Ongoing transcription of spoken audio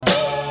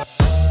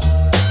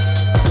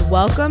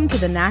Welcome to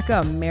the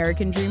NACA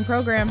American Dream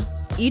Program.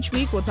 Each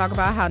week, we'll talk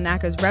about how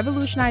NACA is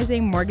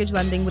revolutionizing mortgage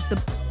lending with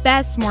the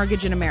best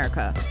mortgage in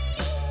America.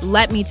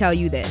 Let me tell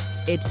you this,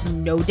 it's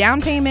no down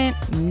payment,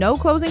 no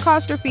closing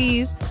cost or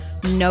fees,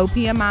 no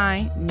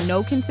PMI,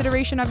 no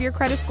consideration of your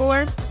credit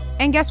score,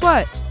 and guess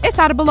what? It's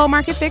at a below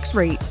market fixed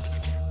rate.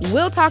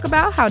 We'll talk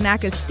about how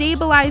NACA is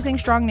stabilizing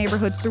strong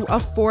neighborhoods through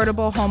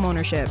affordable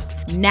homeownership.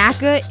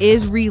 NACA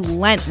is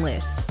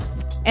relentless.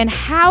 And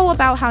how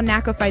about how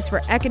NACA fights for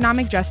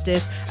economic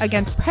justice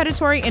against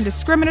predatory and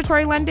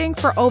discriminatory lending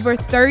for over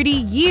 30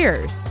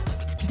 years?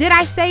 Did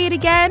I say it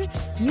again?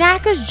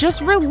 NACA's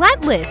just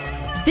relentless.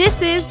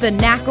 This is the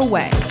NACA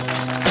way.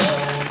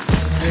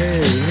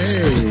 Hey,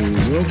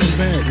 welcome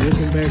back.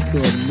 Welcome back to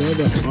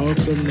another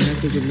awesome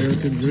NACA's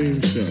American Dream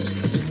show.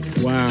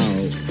 Wow,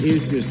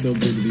 it's just so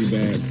good to be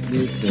back.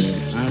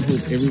 Listen, I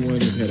hope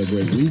everyone has had a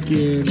great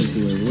weekend, is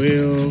doing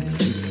well,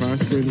 is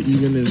prospering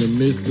even in the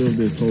midst of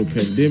this whole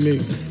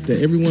pandemic,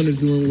 that everyone is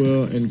doing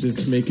well and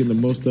just making the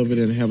most of it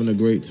and having a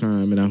great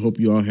time. And I hope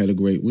you all had a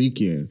great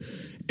weekend.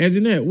 And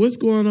Jeanette, what's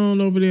going on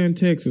over there in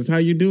Texas? How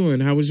you doing?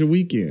 How was your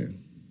weekend?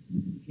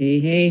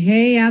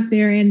 Hey, out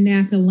there in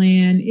NACA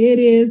land. It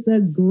is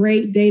a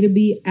great day to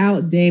be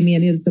out,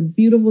 Damien. It's a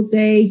beautiful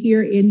day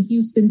here in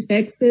Houston,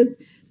 Texas.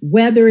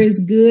 Weather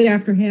is good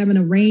after having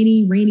a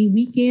rainy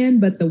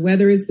weekend, but the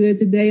weather is good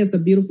today. It's a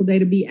beautiful day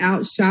to be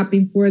out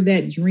shopping for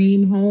that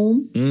dream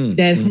home,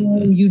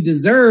 home you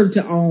deserve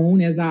to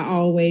own, as I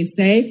always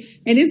say.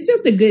 And it's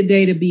just a good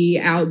day to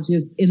be out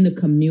just in the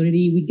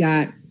community. We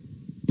got,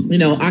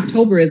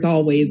 October is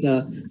always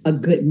a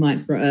good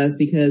month for us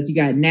because you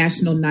got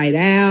National Night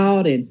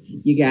Out and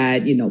you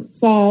got,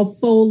 fall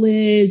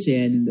foliage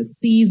and the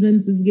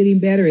seasons is getting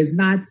better. It's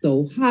not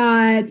so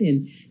hot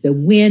and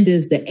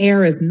the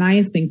air is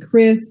nice and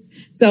crisp.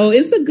 So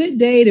it's a good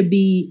day to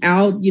be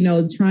out,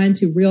 trying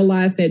to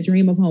realize that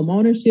dream of home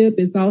ownership.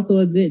 It's also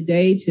a good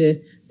day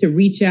to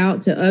reach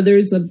out to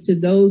others, to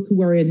those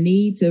who are in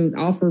need, to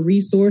offer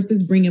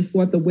resources, bringing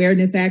forth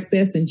awareness,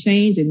 access, and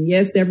change. And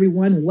yes,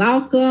 everyone,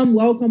 welcome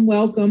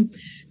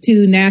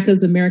to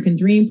NACA's American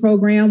Dream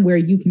Program, where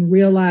you can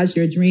realize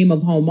your dream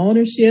of home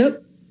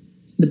ownership.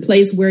 The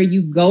place where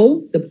you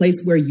go, the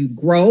place where you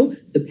grow,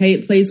 the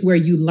place where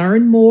you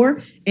learn more,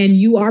 and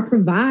you are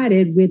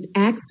provided with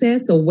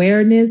access,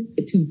 awareness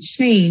to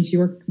change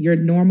your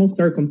normal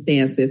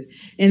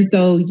circumstances. And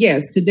so,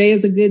 yes, today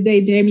is a good day,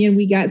 Damien.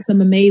 We got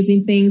some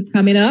amazing things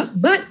coming up.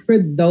 But for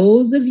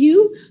those of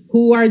you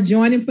who are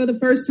joining for the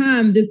first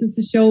time, this is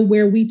the show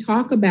where we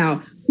talk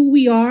about who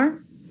we are,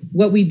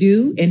 what we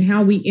do, and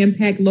how we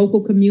impact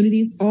local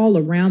communities all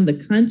around the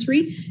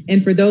country.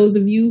 And for those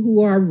of you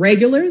who are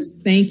regulars,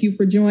 thank you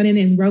for joining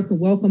and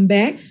welcome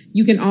back.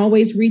 You can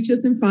always reach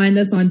us and find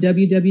us on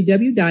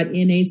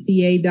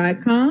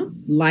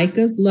www.naca.com. Like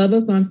us, love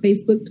us on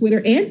Facebook,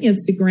 Twitter, and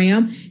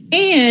Instagram.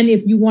 And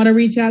if you want to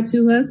reach out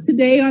to us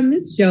today on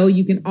this show,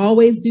 you can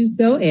always do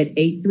so at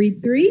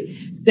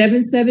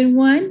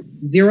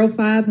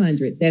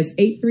 833-771-0500. That's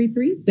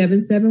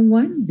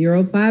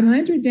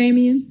 833-771-0500,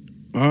 Damien.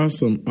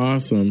 Awesome.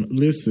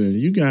 Listen,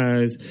 you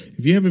guys,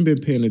 if you haven't been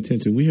paying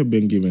attention, we have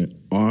been giving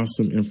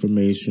awesome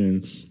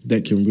information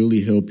that can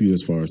really help you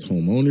as far as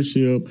home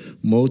ownership,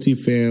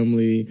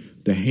 multifamily,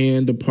 the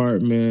hand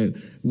department.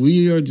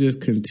 We are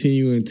just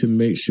continuing to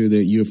make sure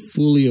that you're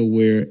fully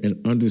aware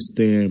and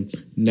understand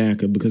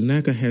NACA, because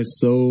NACA has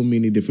so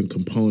many different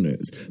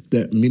components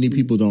that many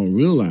people don't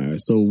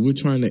realize. So we're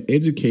trying to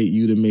educate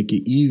you to make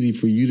it easy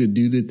for you to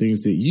do the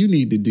things that you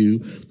need to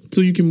do so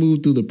you can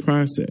move through the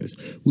process.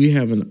 We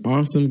have an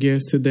awesome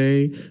guest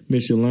today,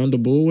 Miss Yolanda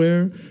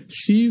Boulware.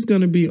 She's going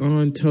to be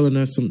on telling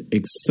us some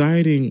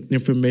exciting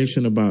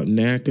information about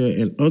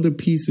NACA and other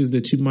pieces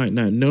that you might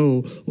not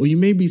know or you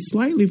may be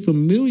slightly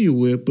familiar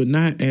with, but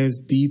not as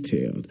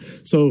detailed.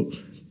 So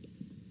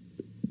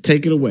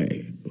take it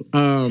away.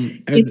 Go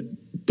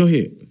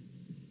ahead.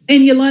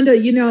 And Yolanda,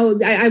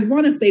 I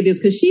want to say this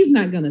because she's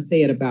not going to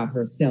say it about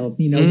herself.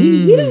 We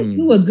don't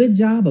do a good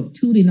job of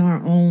tooting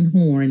our own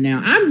horn.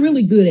 Now, I'm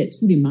really good at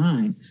tooting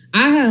mine.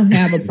 I don't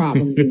have a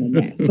problem doing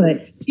that.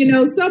 But,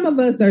 some of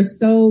us are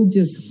so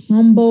just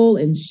humble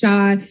and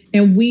shy,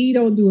 and we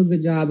don't do a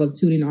good job of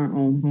tooting our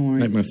own horn.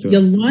 Like myself.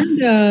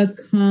 Yolanda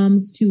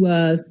comes to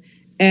us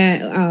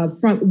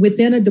from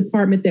within a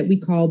department that we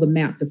call the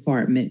MAP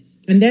department.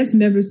 And that's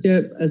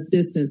Membership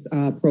Assistance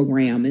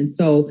Program. And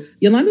so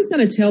Yolanda's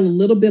going to tell a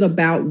little bit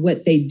about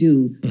what they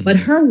do, but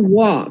her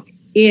walk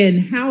in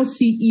how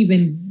she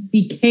even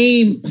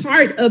became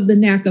part of the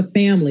NACA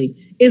family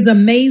is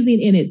amazing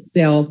in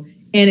itself.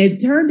 And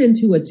it turned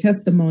into a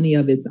testimony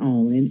of its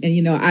own. And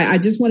I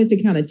just wanted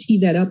to kind of tee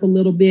that up a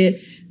little bit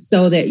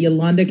so that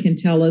Yolanda can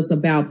tell us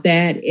about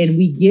that. And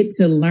we get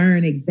to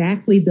learn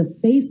exactly the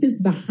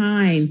faces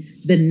behind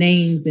the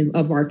names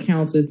of our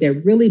counselors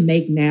that really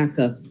make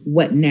NACA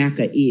what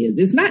NACA is.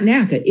 It's not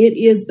NACA. It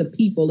is the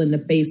people and the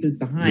faces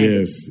behind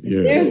it. Yes.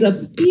 There's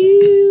a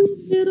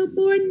few little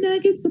more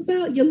nuggets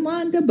about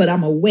Yolanda, but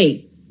I'm going to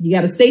wait. You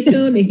got to stay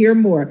tuned to hear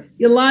more.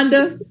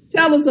 Yolanda,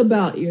 tell us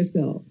about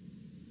yourself.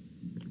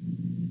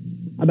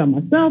 About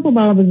myself or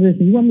about a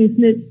position? You want me to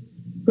snitch?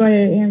 Go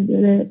ahead,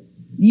 answer that.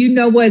 You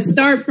know what?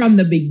 Start from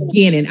the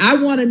beginning. I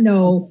want to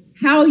know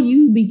how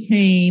you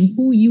became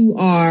who you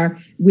are,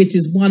 which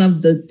is one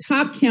of the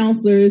top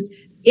counselors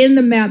in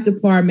the MAP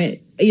department.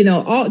 You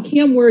know,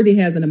 Kim Worthy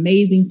has an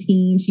amazing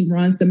team. She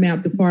runs the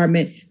MAP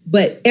department,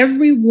 but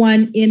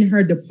everyone in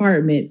her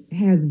department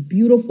has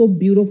beautiful,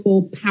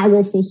 beautiful,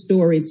 powerful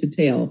stories to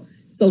tell.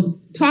 So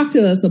talk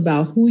to us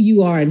about who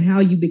you are and how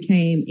you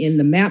became in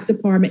the MAP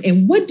department,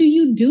 and what do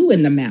you do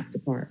in the MAP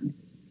department?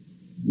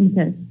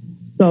 Okay.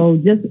 So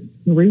just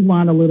to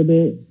rewind a little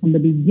bit, from the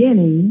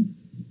beginning,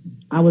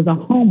 I was a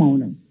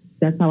homeowner.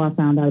 That's how I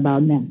found out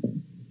about NACA.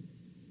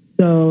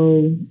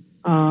 So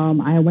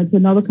I went to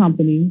another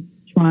company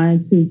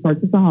trying to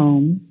purchase a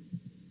home.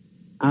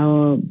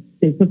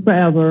 It took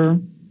forever.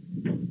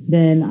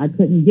 Then I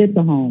couldn't get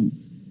the home.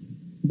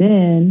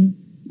 Then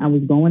I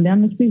was going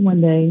down the street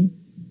one day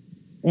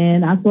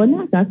and I saw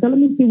NACA. I said, let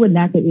me see what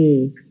NACA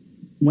is.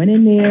 Went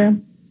in there.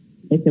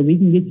 They said, we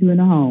can get you in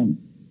a home.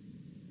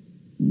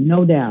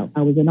 No doubt.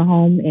 I was in a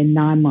home in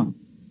 9 months.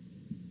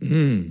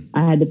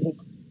 I had to pay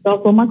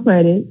myself on my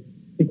credit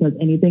because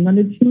anything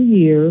under 2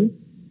 years,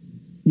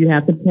 you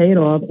have to pay it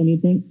off.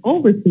 Anything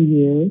over 2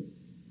 years,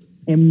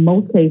 in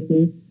most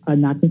cases, are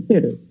not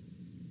considered.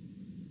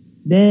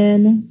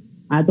 Then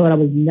I thought I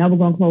was never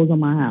going to close on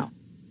my house.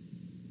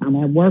 I'm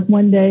at work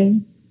one day.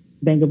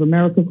 Bank of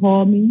America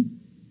called me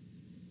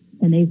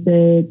and they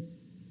said,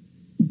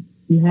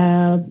 you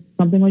have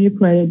something on your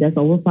credit that's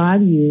over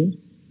 5 years.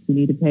 You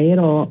need to pay it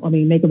off.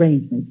 Make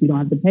arrangements. You don't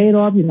have to pay it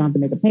off. You don't have to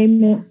make a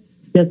payment.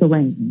 Just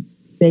arrangements.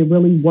 They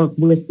really work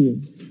with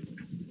you.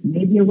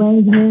 Maybe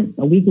arrangements.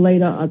 A week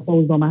later, I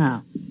closed on my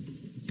house.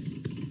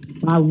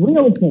 My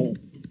realtor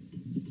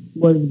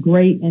was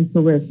great and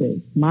terrific.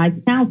 My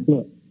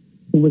counselor,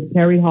 who was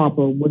Perry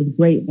Harper, was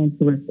great and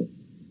terrific.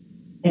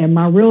 And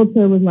my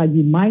realtor was like,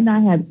 you might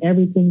not have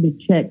everything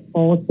to check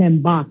all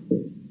 10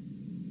 boxes,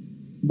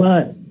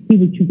 but see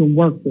what you can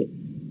work with.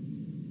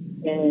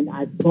 And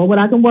I saw what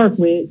I can work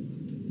with,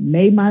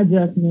 made my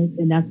adjustments,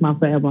 and that's my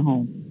forever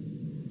home.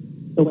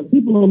 So when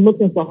people are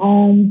looking for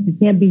homes, you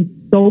can't be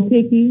so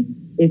picky.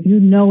 If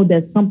you know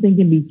that something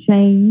can be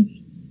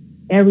changed,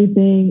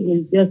 everything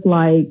is just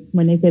like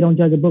when they say don't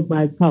judge a book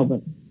by its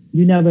cover.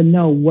 You never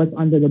know what's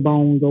under the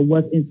bones or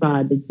what's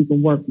inside that you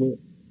can work with.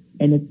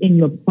 And it's in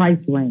your price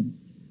range.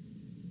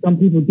 Some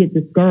people get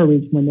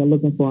discouraged when they're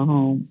looking for a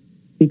home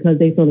because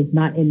they feel it's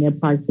not in their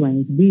price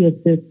range. We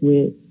assist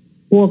with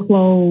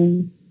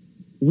foreclosed,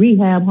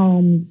 rehab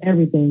homes,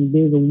 everything.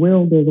 There's a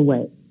will, there's a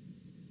way.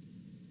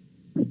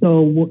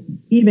 So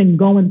even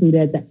going through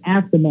that, the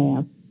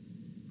aftermath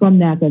from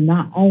NACA,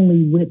 not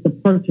only with the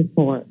purchase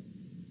part,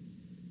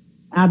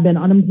 I've been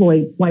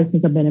unemployed twice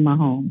since I've been in my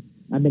home.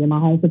 I've been in my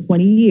home for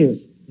 20 years.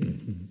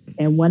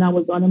 And when I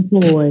was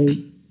unemployed,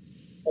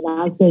 and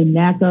I say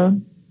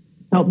NACA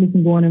helped me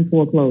from going in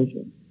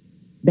foreclosure.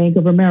 Bank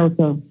of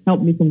America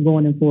helped me from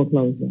going in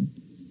foreclosure.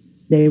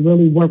 They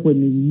really work with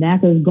me.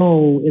 NACA's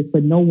goal is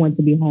for no one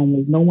to be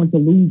homeless, no one to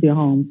lose their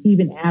home,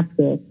 even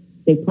after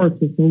they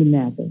purchase through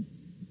NACA.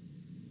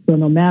 So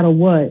no matter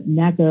what,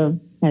 NACA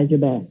has your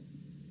back,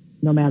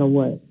 no matter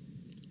what.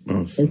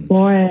 Awesome. As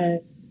far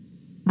as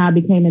how I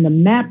became in the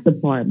MAP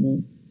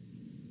department,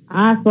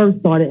 I first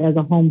started as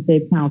a home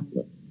safe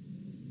counselor.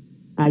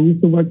 I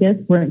used to work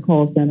at Sprint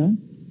call center,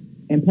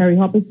 and Perry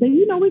Harper said,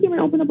 we can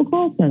open up a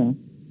call center.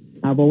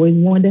 I've always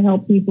wanted to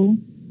help people.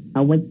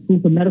 I went to school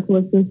for medical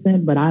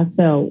assistant, but I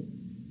felt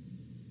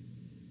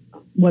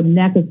what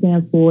NACA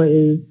stands for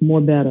is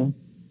more better.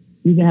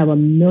 You can have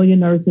 1 million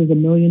nurses,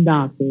 1 million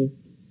doctors,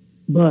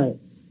 but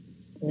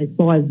as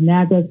far as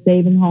NACA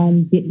saving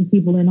homes, getting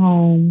people in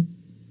homes,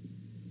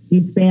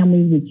 these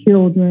families with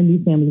children,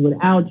 these families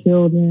without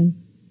children,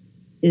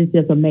 it's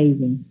just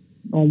amazing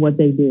on what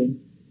they do.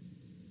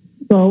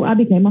 So I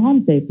became a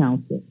home safe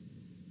counselor.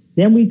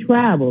 Then we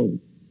traveled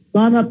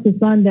sun up to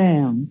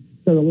sundown.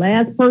 So the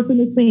last person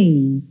to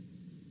sing,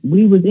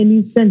 we was in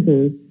these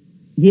centers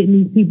getting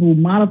these people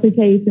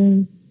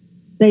modifications,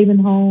 saving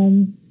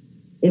homes.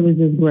 It was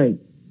just great.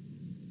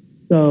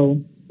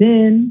 So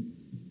then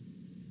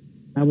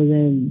I was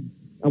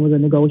a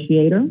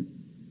negotiator.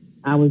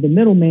 I was the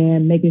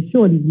middleman, making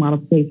sure these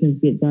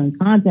modifications get done,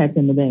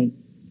 contacting the bank,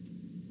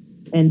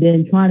 and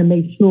then trying to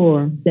make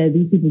sure that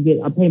these people get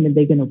a payment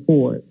they can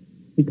afford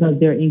because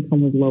their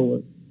income was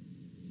lower.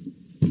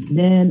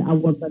 Then I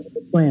worked under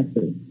the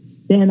transfer.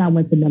 Then I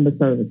went to member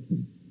services.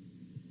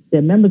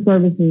 The member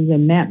services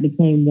and MAP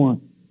became one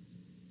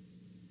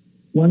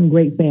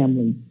great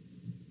family,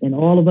 and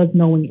all of us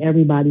knowing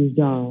everybody's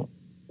job,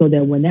 so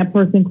that when that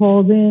person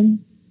calls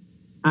in,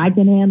 I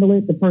can handle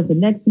it, the person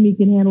next to me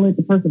can handle it,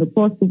 the person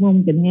across the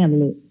room can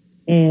handle it,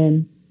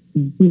 and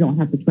we don't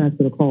have to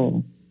transfer the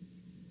call.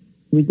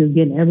 We just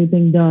get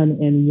everything done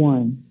in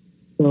one.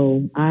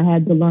 So I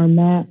had to learn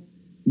MAP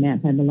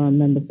had to learn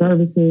member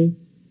services,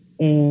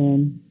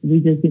 and we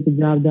just get the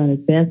job done as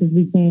fast as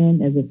we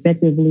can, as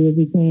effectively as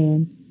we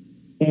can,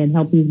 and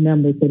help these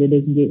members so that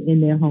they can get in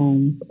their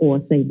homes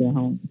or save their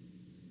homes.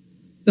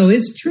 So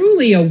it's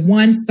truly a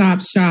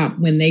one-stop shop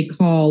when they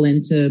call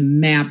into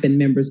MAP and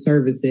member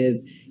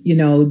services. You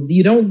know,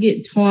 you don't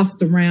get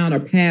tossed around or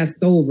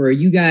passed over.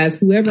 You guys,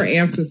 whoever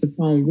answers the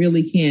phone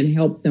really can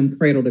help them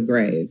cradle to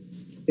grave.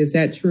 Is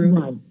that true?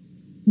 Right.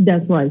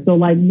 That's right. So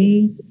like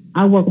me,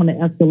 I work on the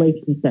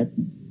escalation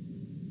section.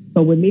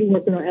 So with me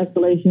working on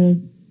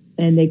escalations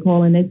and they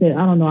call and they say,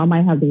 I don't know, I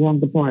might have the wrong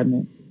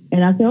department.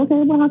 And I say, okay,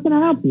 well, how can I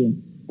help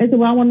you? They say,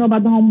 well, I want to know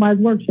about the home buyers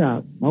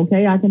workshop.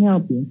 Okay, I can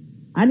help you.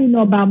 I need to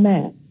know about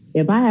MAP.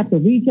 If I have to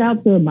reach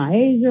out to my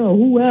Asia or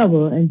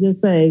whoever and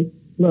just say,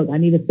 look, I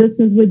need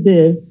assistance with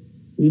this,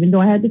 even though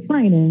I had the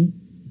training,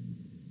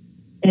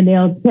 and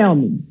they'll tell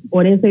me.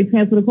 Or they'll say,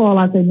 transfer the call.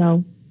 I say,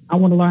 no, I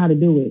want to learn how to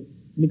do it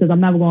because I'm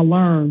never going to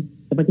learn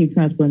if I keep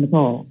transferring the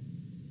call.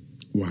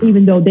 Wow.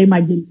 Even though they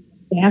might get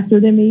faster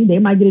than me, they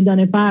might get it done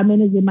in 5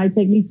 minutes. It might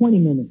take me 20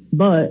 minutes.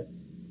 But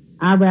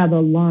I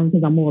rather learn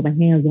because I'm more of a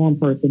hands-on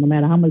person. No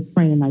matter how much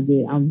training I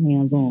get, I'm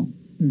hands-on.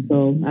 Mm-hmm.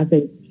 So I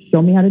say,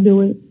 show me how to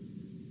do it,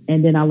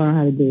 and then I learn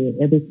how to do it.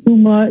 If it's too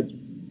much,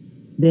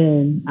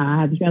 then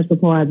I have to transfer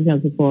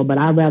call, but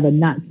I'd rather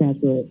not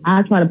transfer it.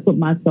 I try to put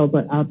myself,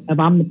 if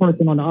I'm the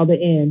person on the other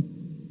end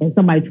and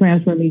somebody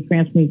transfer me,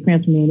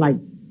 like,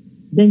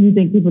 then you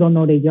think people don't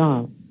know their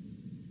job.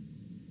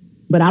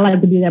 But I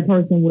like to be that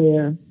person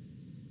where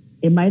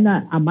I might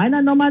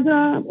not know my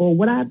job or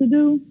what I have to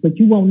do, but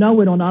you won't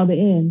know it on the other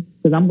end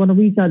because I'm going to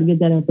reach out to get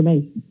that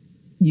information.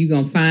 You're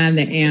going to find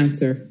the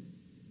answer.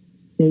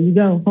 There you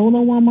go. Hold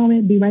on one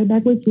moment. Be right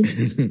back with you.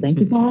 Thank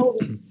you for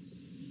holding.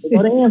 You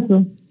know the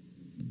answer.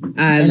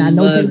 I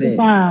love it.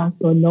 File,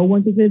 so no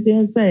one can sit there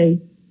and say,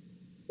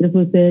 this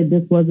was said,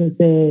 this wasn't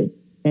said.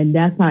 And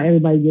that's how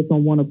everybody gets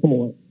on one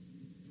accord.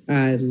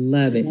 I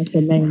love it. That's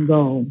the main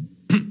goal.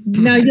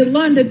 Now,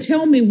 Yolanda,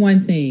 tell me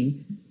one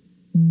thing.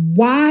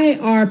 Why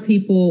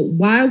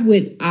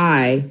would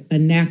I, a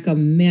NACA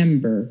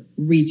member,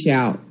 reach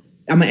out?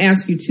 I'm going to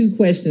ask you two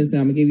questions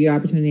and I'm going to give you an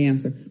opportunity to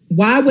answer.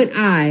 Why would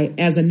I,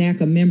 as a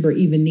NACA member,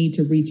 even need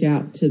to reach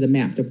out to the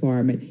MAP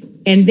department?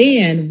 And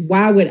then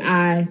why would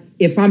I,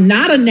 if I'm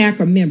not a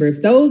NACA member,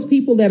 if those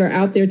people that are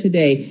out there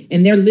today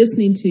and they're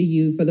listening to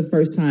you for the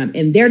first time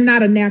and they're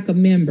not a NACA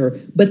member,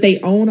 but they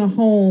own a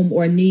home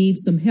or need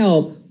some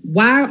help,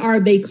 why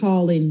are they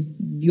calling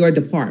your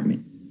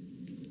department?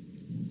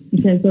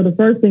 Okay, so the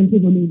first thing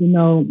people need to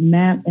know,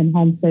 MAP and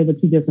HomeSave are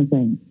two different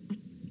things.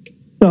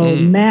 So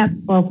MAP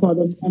are for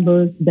the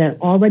members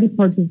that already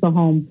purchased a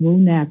home through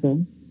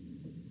NACA,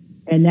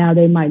 and now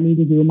they might need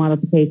to do a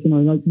modification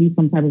or need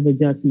some type of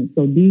adjustment.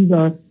 So these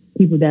are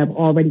people that have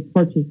already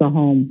purchased a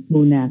home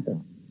through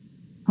NACA.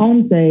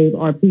 HomeSave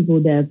are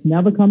people that's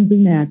never come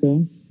through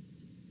NACA,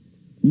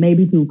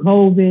 maybe through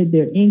COVID,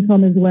 their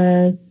income is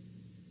less,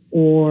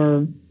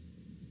 or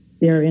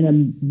they're in a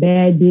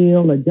bad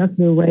deal,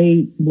 adjustment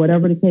rate,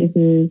 whatever the case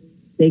is,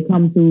 they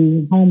come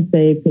through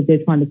HomeSave because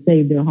they're trying to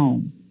save their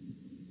home.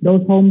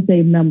 Those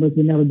HomeSave members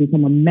will never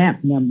become a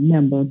MAP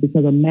member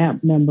because a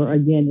MAP member,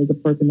 again, is a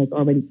person that's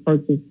already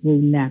purchased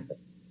through NACA.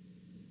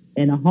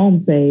 And a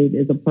HomeSave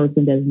is a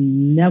person that's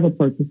never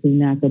purchased through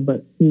NACA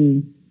but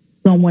through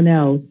someone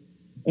else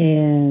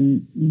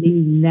and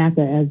needs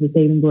NACA as the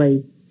saving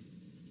grace,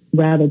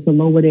 rather to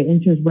lower their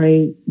interest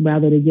rate,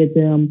 rather to get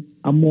them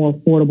a more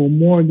affordable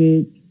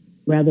mortgage,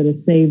 rather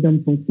to save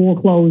them from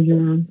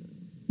foreclosure.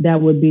 That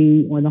would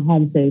be on the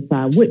HomeSave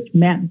side, which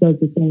MAP does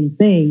the same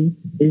thing,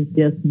 is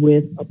just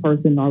with a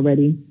person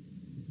already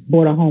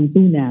bought a home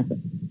through NACA.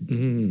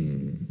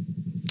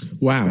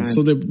 Wow.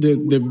 So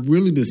they're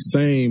really the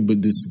same, but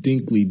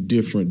distinctly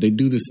different. They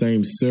do the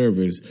same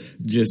service,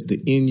 just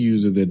the end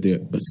user that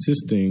they're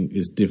assisting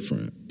is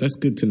different. That's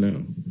good to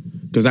know.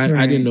 Because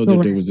I didn't know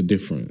that there was a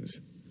difference.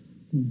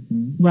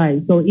 Mm-hmm.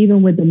 Right. So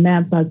even with the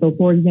MAP side, so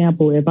for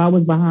example, if I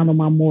was behind on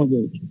my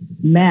mortgage,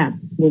 MAP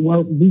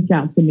will reach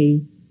out to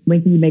me.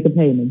 When can you make a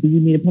payment? Do you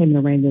need a payment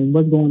arrangement?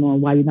 What's going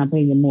on? Why are you not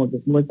paying your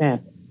mortgage? What's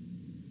happening?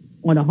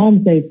 On the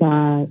HomeSave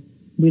side,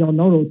 we don't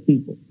know those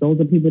people. Those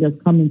are people that's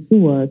coming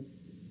to us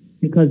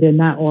because they're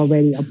not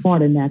already a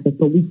part of NACA.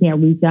 So we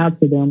can't reach out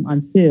to them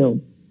until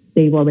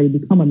they've already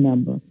become a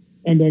member.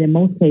 And then in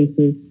most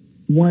cases,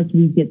 once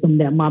we get them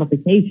that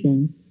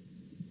modification,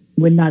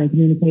 we're not in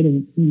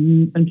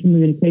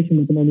communication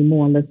with them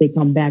anymore unless they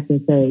come back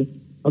and say,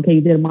 okay,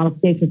 you did a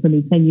modification for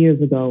me 10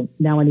 years ago.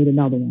 Now I need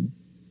another one.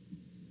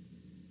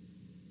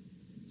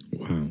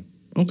 Wow.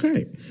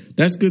 Okay.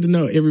 That's good to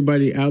know,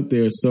 everybody out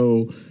there.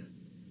 So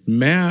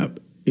MAP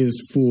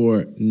is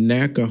for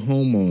NACA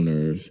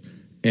homeowners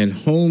and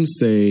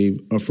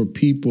HomeSave are for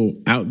people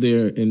out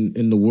there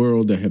in the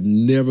world that have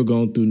never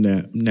gone through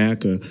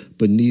NACA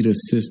but need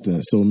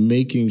assistance. So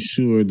making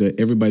sure that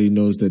everybody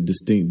knows that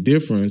distinct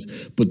difference.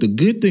 But the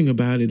good thing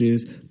about it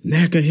is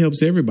NACA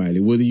helps everybody,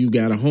 whether you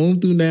got a home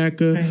through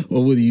NACA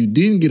or whether you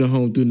didn't get a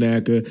home through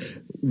NACA.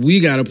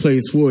 We got a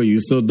place for you.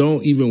 So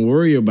don't even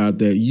worry about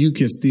that. You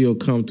can still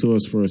come to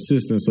us for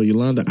assistance. So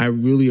Yolanda, I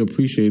really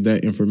appreciate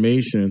that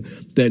information,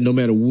 that no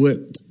matter what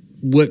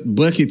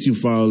bucket you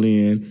fall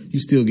in, you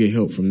still get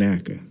help from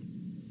NACA.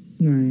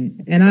 Right.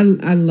 And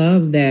I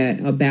love that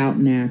about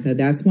NACA.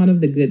 That's one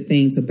of the good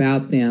things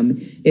about them.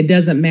 It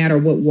doesn't matter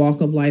what walk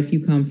of life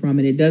you come from.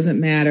 And it doesn't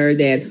matter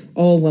that,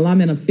 oh, well,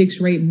 I'm in a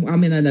fixed rate,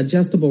 I'm in an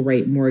adjustable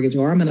rate mortgage,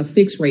 or I'm in a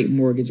fixed rate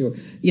mortgage, or,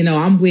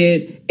 I'm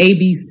with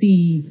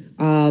ABC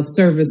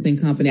servicing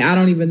company. I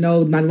don't even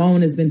know. My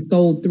loan has been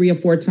sold 3 or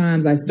 4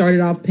 times. I started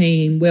off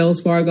paying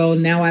Wells Fargo.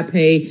 Now I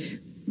pay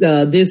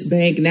this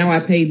bank. Now I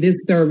pay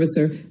this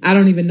servicer. I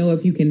don't even know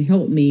if you can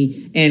help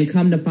me. And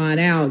come to find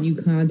out, you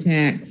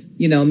contact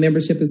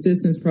membership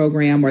assistance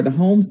program or the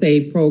Home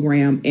Save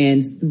program,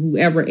 and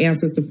whoever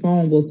answers the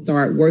phone will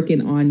start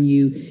working on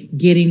you,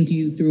 getting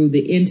you through the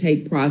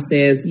intake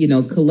process,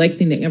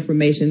 collecting the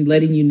information,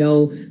 letting you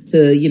know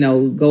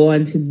to, go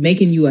on to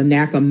making you a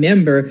NACA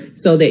member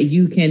so that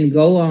you can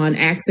go on,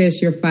 access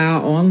your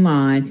file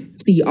online,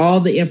 see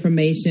all the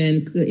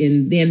information,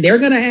 and then they're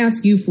going to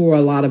ask you for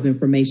a lot of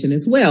information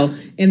as well.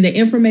 And the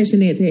information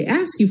that they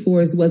ask you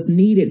for is what's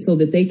needed so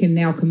that they can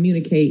now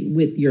communicate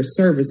with your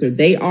servicer.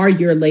 They are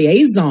your liaison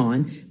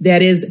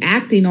that is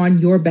acting on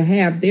your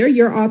behalf. They're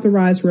your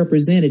authorized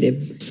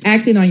representative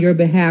acting on your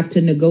behalf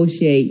to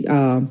negotiate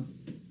through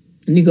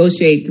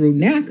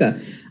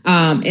NACA.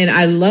 And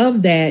I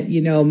love that,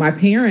 my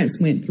parents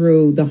went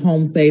through the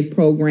Home Save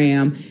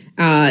program.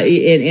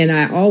 And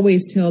I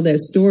always tell that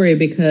story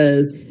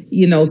because,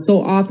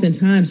 so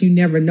oftentimes you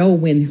never know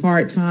when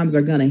hard times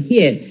are going to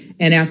hit.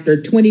 And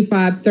after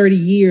 25, 30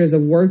 years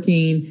of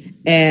working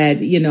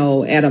at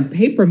a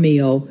paper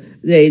mill,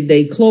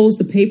 they closed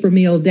the paper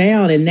mill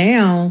down. And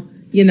now,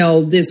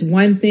 this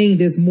one thing,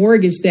 this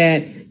mortgage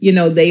that,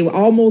 they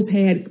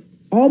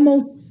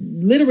almost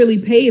literally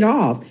paid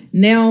off,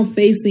 now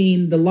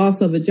facing the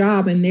loss of a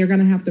job, and they're going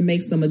to have to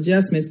make some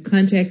adjustments.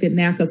 Contacted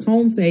NACA's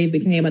Home Save,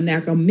 became a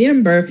NACA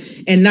member,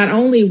 and not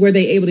only were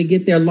they able to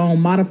get their loan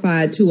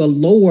modified to a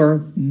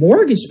lower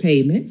mortgage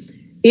payment,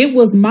 it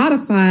was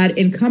modified,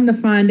 and come to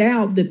find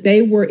out that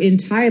they were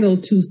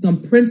entitled to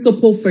some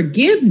principal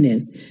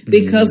forgiveness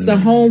because the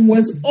home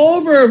was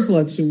over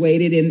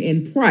fluctuated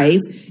in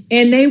price,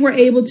 and they were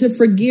able to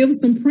forgive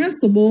some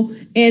principal.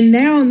 And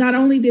now not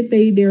only did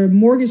their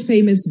mortgage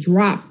payments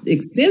drop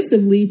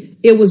extensively,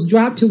 it was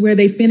dropped to where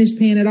they finished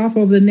paying it off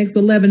over the next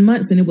 11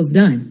 months, and it was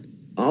done.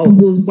 Oh, it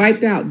was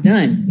wiped out,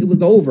 done. It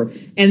was over.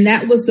 And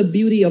that was the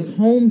beauty of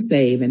Home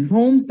Save. And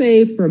Home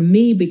Save for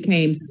me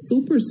became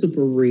super,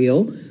 super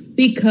real,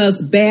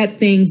 because bad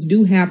things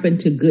do happen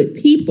to good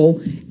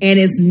people, and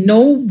it's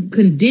no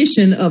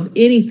condition of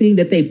anything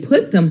that they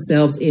put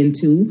themselves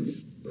into.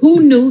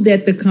 Who knew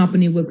that the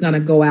company was going to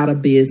go out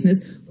of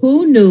business?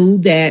 Who knew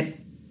that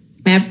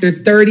after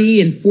 30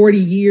 and 40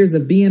 years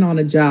of being on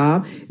a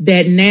job,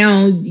 that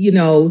now,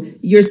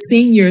 your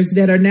seniors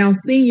that are now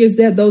seniors,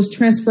 that those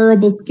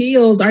transferable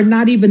skills are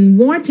not even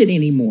wanted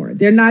anymore.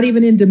 They're not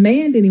even in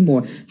demand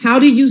anymore. How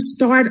do you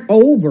start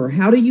over?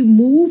 How do you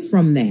move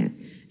from that?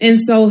 And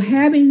so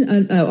having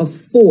a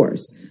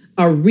force,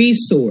 a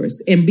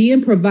resource, and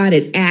being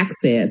provided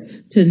access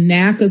to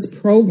NACA's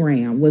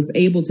program was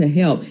able to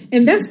help.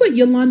 And that's what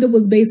Yolanda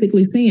was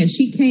basically saying.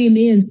 She came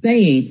in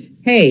saying,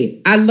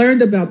 hey, I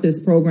learned about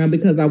this program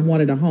because I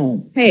wanted a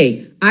home.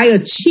 Hey, I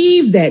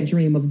achieved that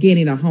dream of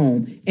getting a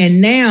home.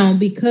 And now,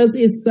 because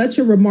it's such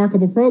a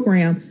remarkable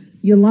program,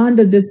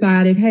 Yolanda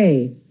decided,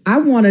 hey, I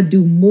want to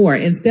do more.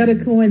 Instead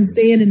of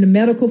staying in the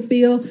medical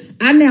field,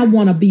 I now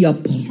want to be a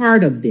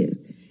part of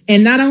this.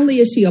 And not only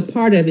is she a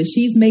part of it,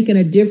 she's making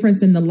a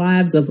difference in the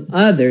lives of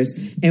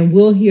others. And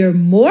we'll hear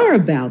more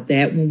about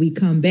that when we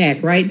come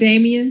back. Right,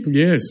 Damien?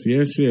 Yes.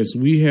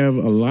 We have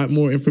a lot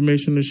more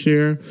information to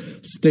share.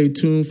 Stay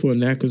tuned for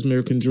NACA's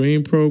American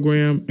Dream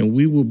program, and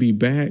we will be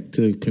back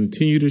to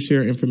continue to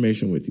share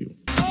information with you.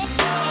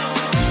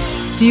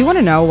 Do you want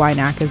to know why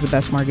NACA is the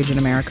best mortgage in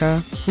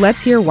America? Let's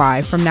hear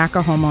why from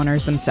NACA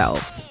homeowners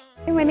themselves.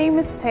 My name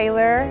is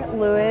Taylor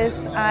Lewis.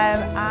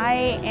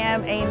 I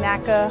am a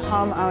NACA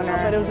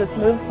homeowner, but it was a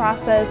smooth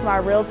process. My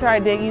realtor, I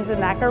did use a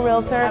NACA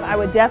realtor. I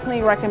would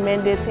definitely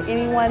recommend it to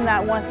anyone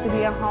that wants to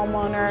be a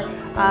homeowner,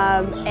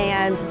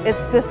 and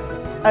it's just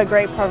a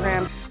great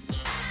program.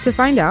 To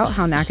find out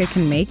how NACA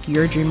can make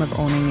your dream of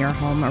owning your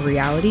home a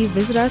reality,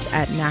 visit us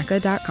at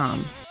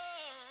NACA.com.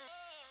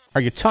 Are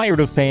you tired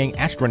of paying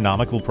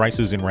astronomical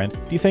prices in rent?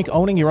 Do you think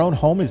owning your own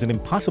home is an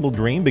impossible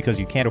dream because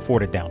you can't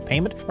afford a down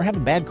payment or have a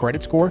bad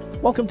credit score?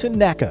 Welcome to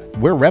NACA.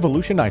 We're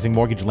revolutionizing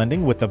mortgage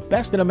lending with the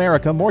best in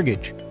America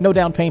mortgage. No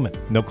down payment,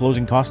 no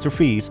closing costs or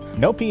fees,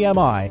 no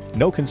PMI,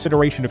 no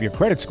consideration of your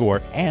credit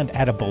score, and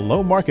at a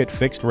below-market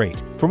fixed rate.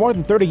 For more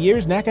than 30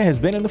 years, NACA has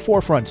been in the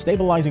forefront,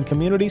 stabilizing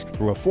communities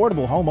through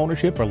affordable home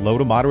ownership for low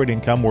to moderate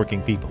income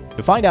working people.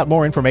 To find out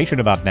more information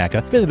about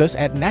NACA, visit us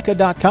at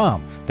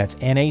NACA.com. That's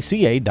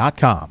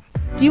NACA.com.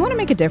 Do you want to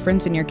make a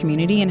difference in your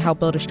community and help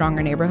build a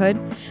stronger neighborhood?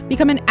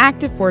 Become an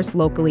active force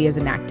locally as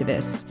an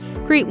activist.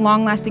 Create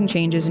long-lasting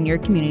changes in your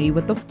community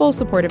with the full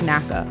support of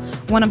NACA,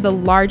 one of the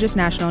largest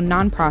national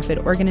nonprofit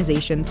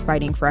organizations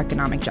fighting for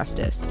economic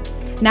justice.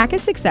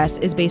 NACA's success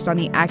is based on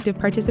the active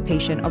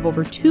participation of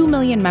over 2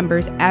 million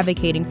members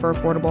advocating for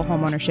affordable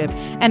homeownership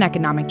and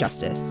economic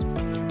justice.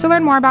 To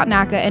learn more about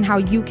NACA and how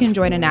you can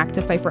join a NAC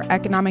to fight for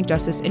economic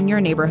justice in your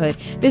neighborhood,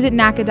 visit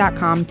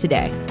NACA.com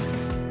today.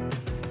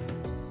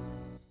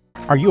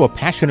 Are you a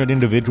passionate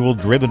individual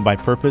driven by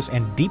purpose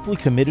and deeply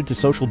committed to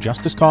social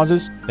justice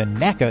causes? Then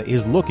NACA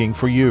is looking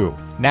for you.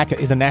 NACA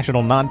is a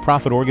national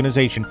nonprofit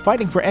organization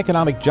fighting for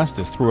economic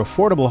justice through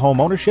affordable home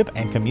ownership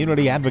and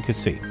community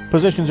advocacy.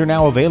 Positions are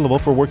now available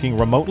for working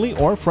remotely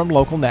or from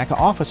local NACA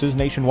offices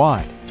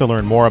nationwide. To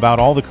learn more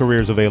about all the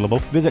careers available,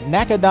 visit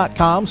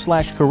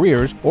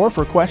NACA.com/careers, or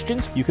for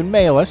questions, you can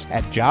mail us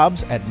at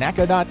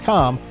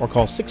jobs@NACA.com or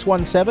call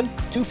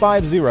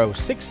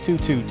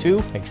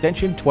 617-250-6222,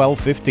 extension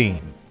 1215.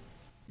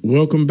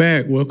 Welcome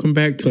back. Welcome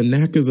back to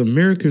NACA's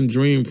American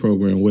Dream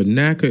program, where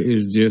NACA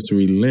is just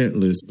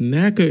relentless.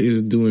 NACA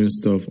is doing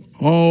stuff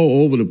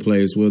all over the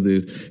place, whether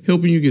it's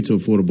helping you get to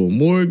affordable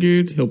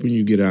mortgage, helping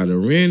you get out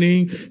of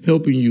renting,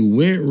 helping you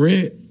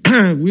rent.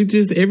 We're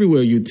just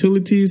everywhere.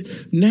 Utilities.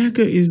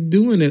 NACA is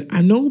doing it.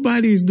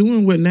 Nobody's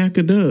doing what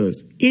NACA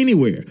does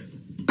anywhere.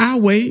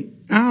 I'll wait.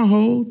 I'll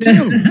hold.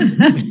 Tell me.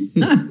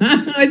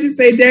 What'd you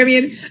say,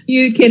 Damian?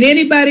 Can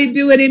anybody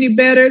do it any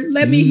better?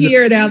 Let me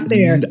hear it out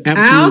there.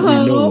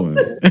 Absolutely no one.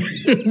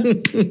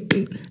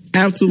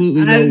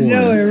 Absolutely no one. I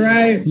know it,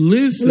 right?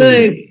 Listen,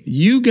 look,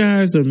 you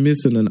guys are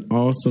missing an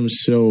awesome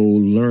show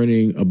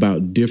learning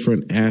about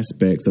different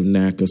aspects of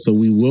NACA. So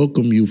we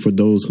welcome you for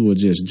those who are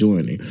just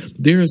joining.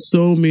 There are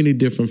so many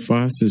different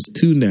facets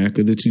to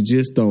NACA that you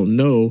just don't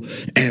know.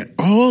 And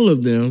all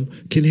of them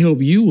can help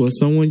you or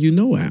someone you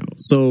know out.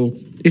 So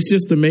it's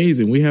just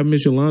amazing. We have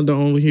Ms. Yolanda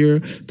on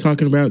here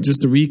talking about,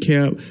 just to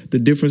recap, the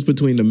difference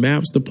between the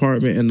MAPS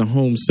department and the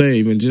Home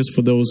Save. And just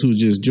for those who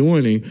just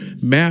joining,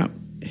 MAP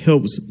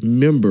helps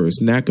members,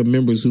 NACA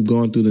members who've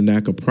gone through the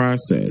NACA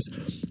process.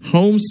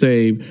 Home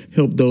Save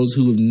help those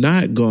who have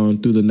not gone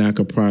through the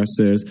NACA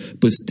process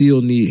but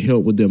still need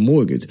help with their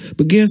mortgage.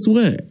 But guess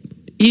what?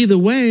 Either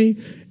way,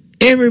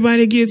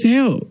 everybody gets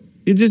help.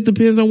 It just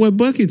depends on what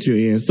bucket you're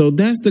in. So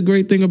that's the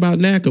great thing about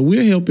NACA.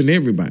 We're helping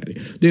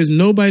everybody. There's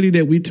nobody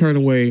that we turn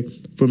away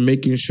from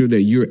making sure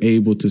that you're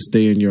able to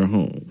stay in your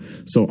home.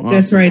 So awesome,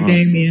 that's right, awesome.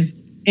 Damian.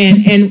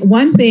 And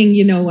one thing,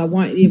 I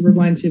want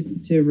everyone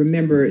to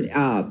remember,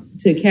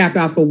 to cap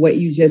off of what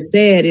you just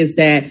said, is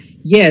that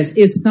yes,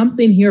 it's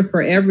something here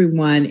for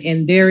everyone,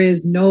 and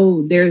there's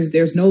no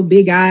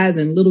big eyes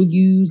and little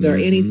U's or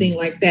anything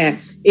like that.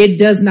 It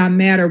does not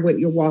matter what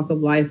your walk of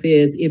life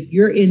is. If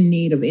you're in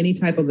need of any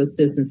type of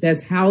assistance,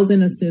 that's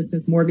housing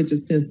assistance, mortgage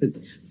assistance,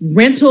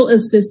 rental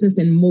assistance,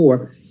 and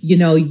more, you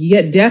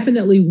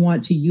definitely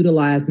want to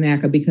utilize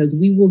NACA, because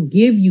we will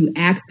give you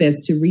access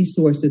to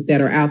resources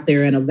that are out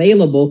there and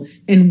available,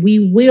 and we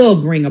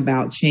will bring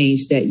about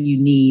change that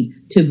you need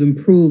to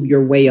improve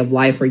your way of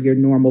life or your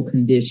normal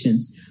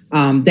conditions.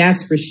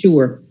 That's for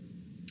sure.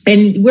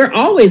 And we're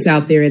always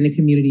out there in the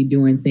community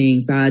doing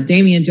things.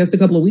 Damian, just a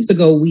couple of weeks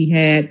ago, we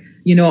had,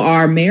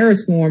 our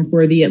mayor's forum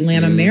for the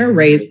Atlanta mayor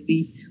race.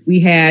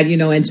 We had,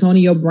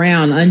 Antonio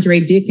Brown,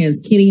 Andre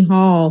Dickens, Kenny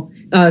Hill,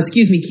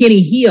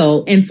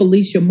 and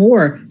Felicia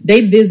Moore.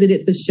 They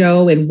visited the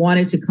show and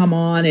wanted to come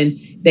on, and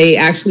they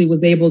actually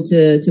was able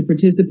to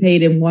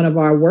participate in one of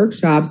our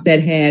workshops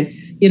that had,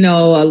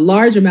 a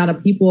large amount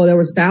of people. There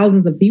was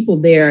thousands of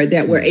people there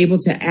that were able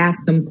to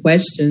ask them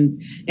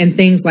questions and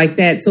things like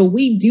that. So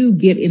we do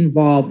get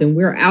involved, and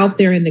we're out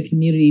there in the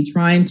community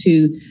trying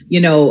to,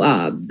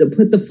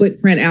 put the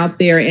footprint out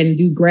there and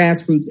do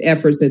grassroots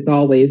efforts as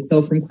always.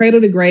 So from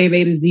cradle to grave,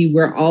 A to Z,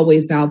 we're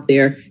always out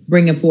there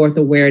bringing forth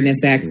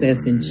awareness,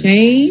 access, and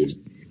change.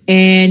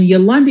 And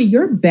Yolanda,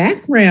 your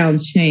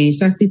background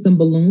changed. I see some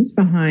balloons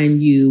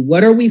behind you.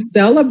 What are we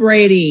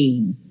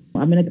celebrating?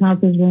 I'm in a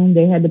conference room.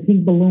 They had the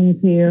pink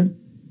balloons here.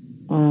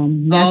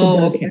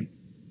 Okay.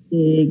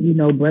 Big,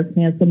 Breast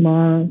Cancer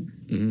Month.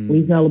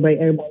 We celebrate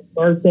everybody's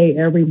birthday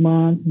every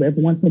month.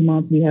 Once a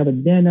month, we have a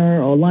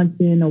dinner or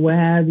luncheon or what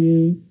have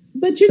you.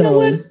 But you know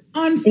what?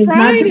 On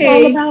Friday, it's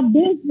all about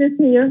business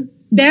here.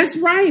 That's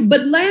right.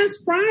 But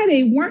last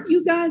Friday, weren't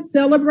you guys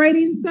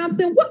celebrating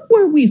something? What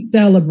were we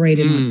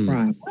celebrating on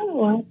Friday?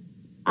 Oh,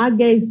 I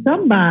gave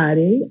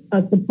somebody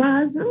a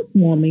surprise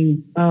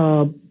housewarming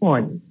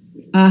party.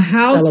 A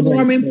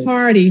housewarming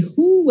party.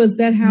 Who was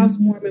that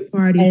housewarming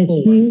party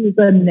for? She was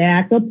a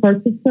NACA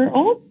purchaser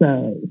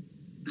also.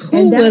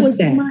 Who was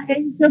that? My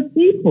Asia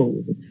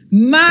people.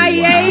 My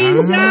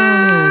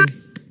Asia.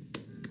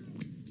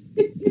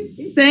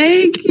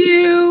 Thank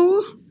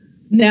you.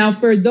 Now,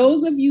 for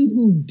those of you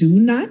who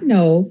do not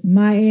know,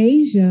 My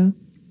Asia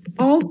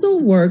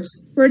also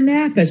works for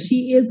NACA.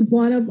 She is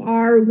one of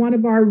our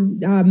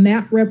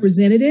MAP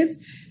representatives.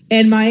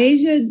 And My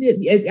Asia,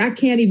 I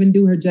can't even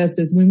do her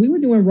justice. When we were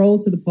doing Roll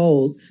to the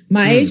Polls,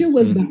 My Asia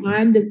was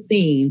behind the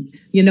scenes.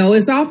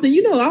 It's often,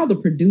 all the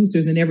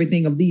producers and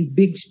everything of these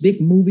big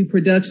movie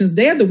productions,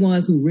 they're the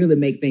ones who really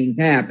make things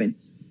happen.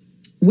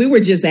 We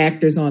were just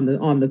actors on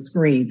the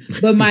screen.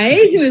 But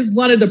Myasia is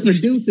one of the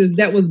producers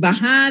that was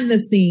behind the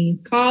scenes,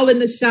 calling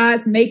the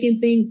shots, making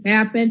things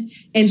happen.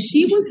 And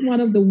she was one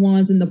of the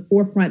ones in the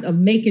forefront of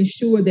making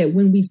sure that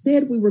when we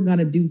said we were going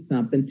to do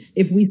something,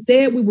 if we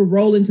said we were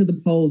rolling to the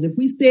polls, if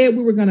we said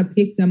we were going to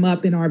pick them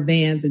up in our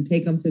vans and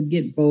take them to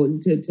get vote,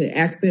 to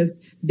access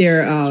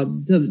their,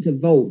 to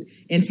vote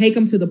and take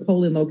them to the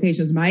polling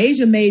locations,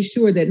 Myasia made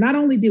sure that not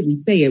only did we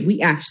say it,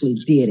 we actually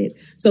did it.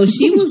 So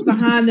she was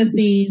behind the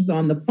scenes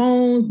on the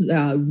phone,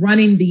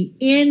 running the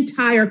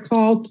entire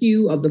call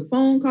queue of the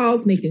phone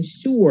calls, making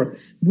sure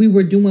we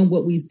were doing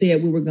what we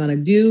said we were going to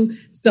do.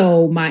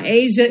 So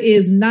Myasia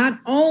is not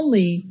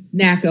only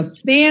NACA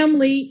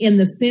family in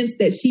the sense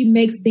that she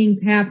makes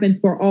things happen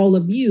for all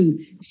of you.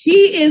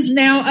 She is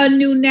now a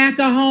new NACA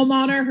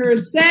homeowner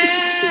herself.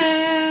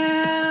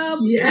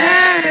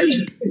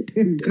 Yes.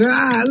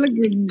 God, look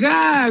at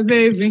God,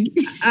 baby.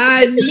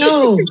 I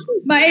know.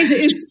 Myasia,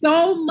 it's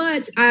so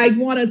much I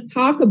want to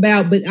talk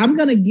about, but I'm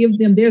going to give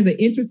them, there's an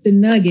interesting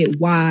nugget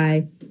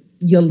why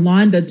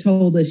Yolanda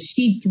told us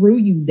she threw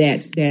you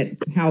that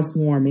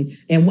housewarming.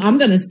 And I'm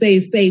going to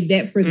save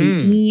that for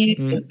the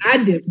end.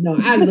 I just know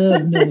I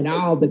love knowing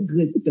all the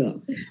good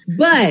stuff.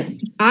 But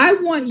I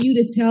want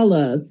you to tell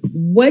us,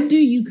 what do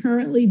you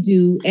currently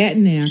do at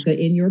NACA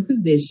in your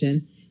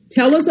position?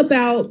 Tell us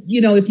about,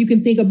 if you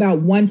can think about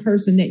one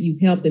person that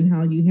you've helped and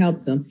how you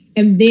helped them.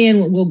 And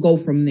then we'll go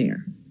from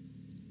there.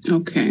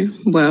 Okay.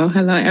 Well,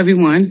 hello,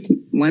 everyone.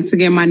 Once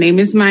again, my name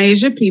is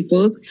Myasia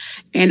Peoples,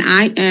 and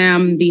I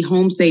am the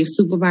Home Safe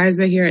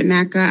Supervisor here at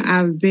NACA.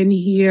 I've been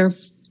here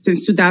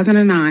since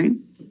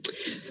 2009.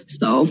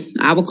 So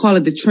I will call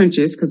it the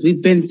trenches because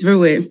we've been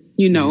through it,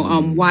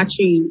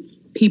 watching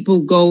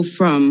people go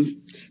from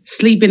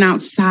sleeping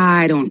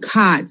outside on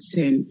cots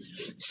and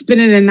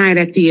spending the night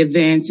at the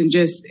events, and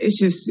it's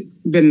just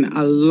been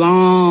a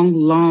long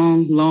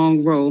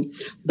road.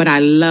 But I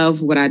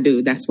love what I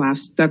do. That's why I've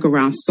stuck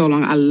around so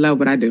long. I love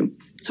what I do,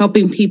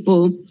 helping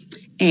people.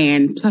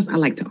 And plus, I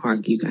like to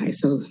argue, guys.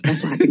 So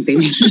that's why I think they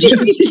made me.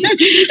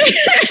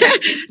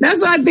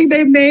 That's why I think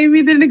they made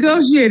me the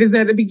negotiators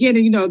at the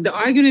beginning. The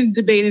arguing and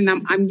debating.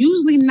 I'm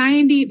usually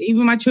 90.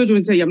 Even my children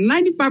would tell you I'm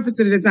 95%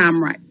 of the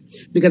time right,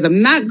 because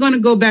I'm not going to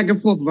go back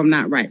and forth if I'm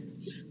not right.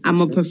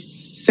 I'm a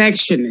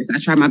perfectionist. I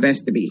try my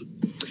best to be.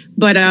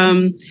 But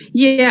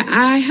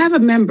I have a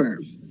member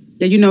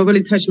that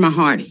really touched my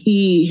heart.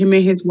 Him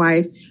and his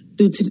wife,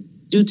 due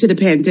to the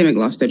pandemic,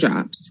 lost their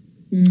jobs.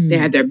 They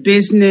had their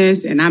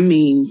business, and I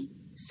mean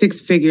 6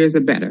 figures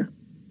or better.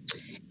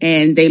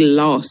 And they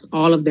lost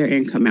all of their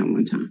income at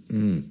one time.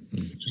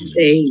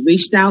 They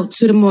reached out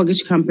to the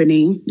mortgage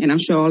company, and I'm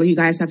sure all of you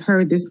guys have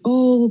heard this,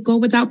 go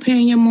without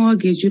paying your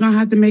mortgage. You don't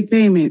have to make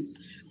payments.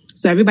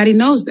 So everybody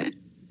knows that.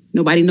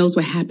 Nobody knows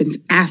what happens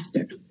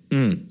after.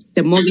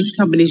 The mortgage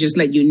companies just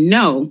let you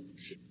know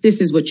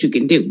this is what you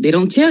can do. They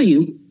don't tell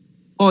you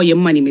all your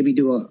money may be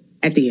due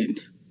at the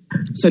end.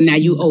 So now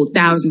you owe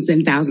thousands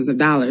and thousands of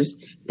dollars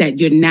that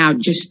you're now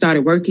just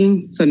started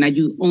working. So now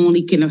you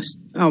only can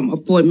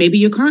afford maybe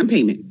your current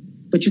payment,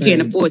 but you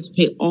can't afford to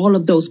pay all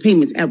of those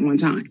payments at one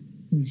time.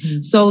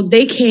 So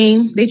they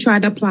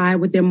tried to apply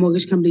with their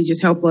mortgage company,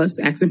 just help us,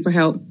 asking for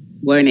help,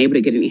 weren't able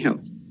to get any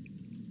help.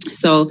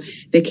 So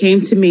they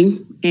came to me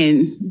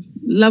and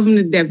love them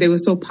to death. They were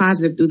so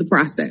positive through the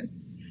process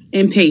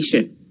and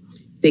patient.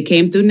 They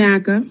came through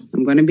NACA.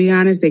 I'm going to be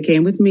honest. They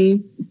came with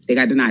me. They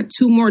got denied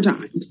 2 more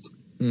times.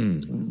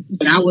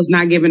 But I was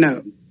not giving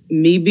up.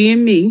 Me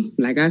being me,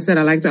 like I said,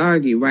 I like to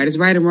argue. Right is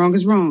right and wrong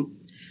is wrong.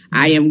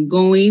 I am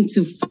going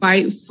to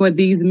fight for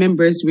these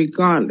members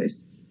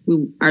regardless.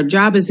 Our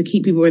job is to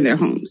keep people in their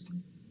homes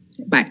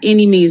by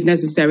any means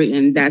necessary,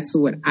 and that's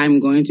what I'm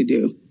going to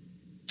do.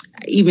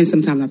 Even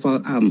sometimes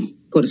I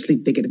go to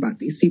sleep thinking about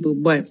these people.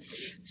 But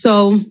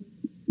so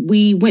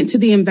we went to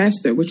the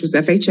investor, which was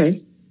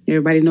FHA.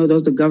 Everybody know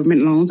those are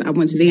government loans. I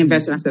went to the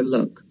investor. I said,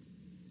 look,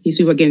 these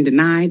people are getting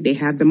denied. They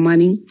have the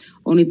money.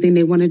 Only thing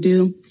they want to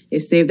do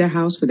is save their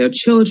house for their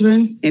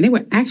children. And they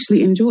were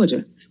actually in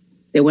Georgia.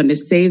 They wanted to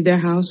save their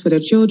house for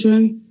their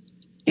children,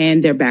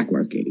 and they're back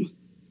working.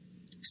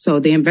 So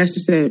the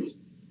investor said,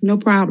 no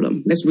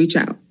problem. Let's reach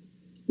out.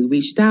 We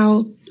reached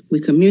out.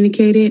 We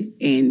communicated.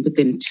 And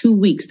within 2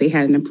 weeks, they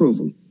had an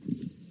approval.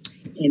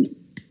 And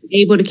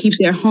able to keep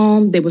their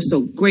home. They were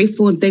so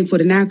grateful and thankful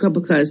to NACA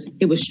because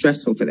it was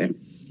stressful for them.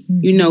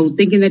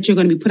 Thinking that you're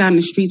going to be put out in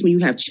the streets when you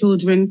have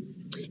children,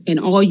 and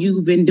all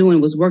you've been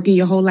doing was working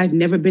your whole life,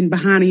 never been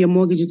behind on your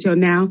mortgage until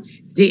now,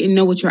 didn't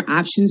know what your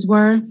options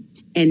were.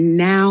 And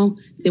now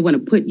they want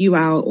to put you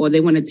out, or they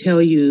want to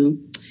tell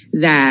you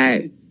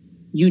that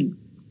you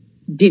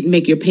didn't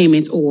make your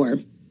payments, or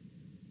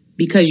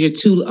because you're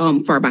too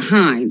far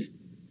behind,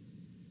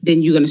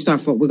 then we're going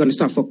to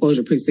start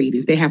foreclosure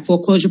proceedings. They have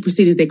foreclosure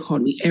proceedings. They call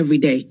me every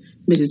day.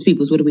 Mrs.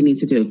 Peoples, what do we need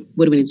to do?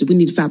 What do we need to do? We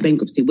need to file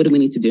bankruptcy. What do we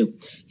need to do?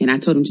 And I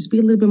told them, just be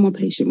a little bit more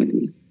patient with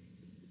me.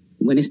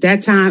 When it's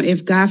that time,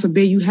 if God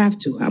forbid you have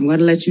to, I'm going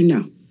to let you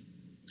know.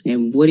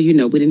 And what do you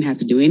know? We didn't have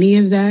to do any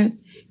of that.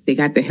 They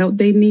got the help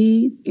they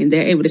need, and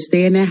they're able to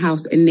stay in their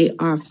house, and they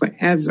are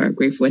forever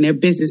grateful. And their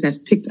business has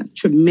picked up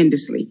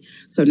tremendously.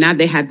 So now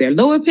they have their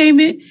lower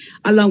payment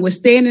along with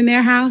staying in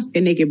their house,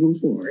 and they can move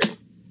forward.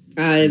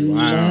 I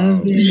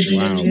love it.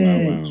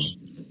 Wow.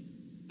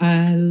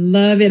 I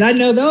love it. I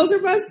know those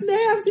are my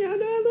snaps. Y'all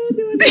know I love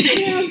doing the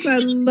snaps.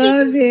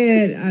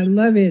 I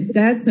love it.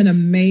 That's an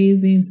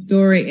amazing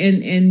story.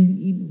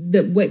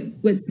 And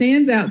what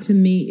stands out to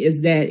me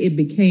is that it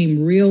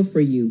became real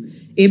for you.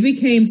 It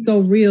became so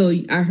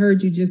real. I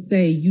heard you just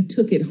say you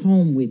took it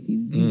home with you.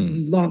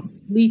 You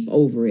lost sleep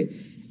over it.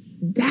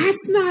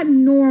 That's not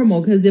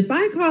normal, because if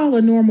I call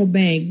a normal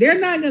bank, they're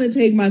not going to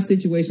take my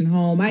situation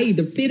home. I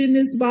either fit in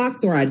this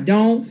box or I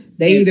don't.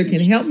 They either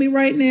can help me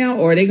right now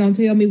or they're going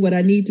to tell me what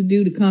I need to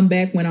do to come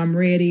back when I'm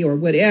ready or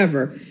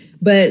whatever.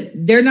 But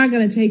they're not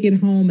going to take it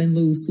home and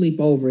lose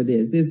sleep over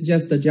this. It's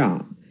just a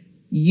job.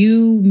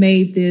 You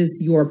made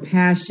this your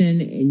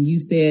passion and you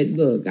said,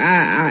 look,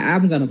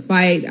 I'm going to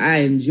fight.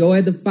 I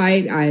enjoy the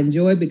fight. I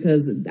enjoy it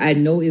because I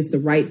know it's the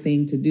right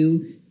thing to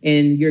do.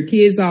 And your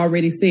kids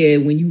already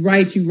said, when you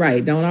write, you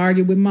write. Don't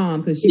argue with mom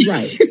because she's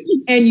right.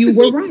 And you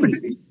were right.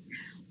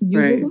 You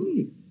were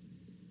right.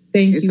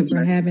 Thank you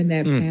for having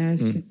that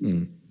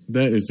passion.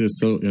 That is just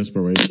so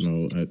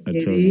inspirational. I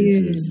tell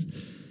you,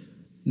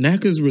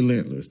 NACA's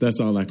relentless. That's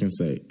all I can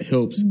say.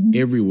 Helps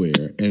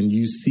everywhere. And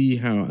you see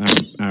how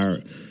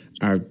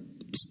our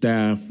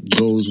staff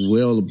goes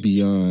well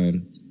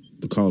beyond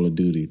the call of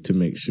duty to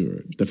make sure.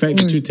 The fact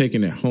that you're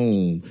taking it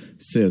home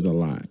says a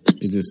lot.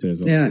 It just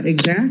says a lot. Yeah,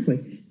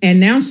 exactly. And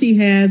now she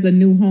has a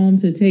new home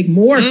to take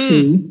more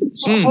to.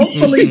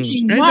 Hopefully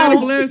she won't. Ain't that a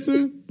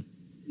blessing?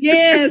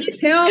 Yes.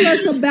 Tell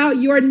us about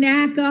your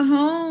NACA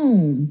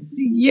home.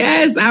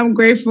 Yes, I'm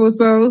grateful.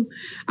 So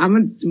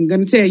I'm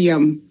going to tell you,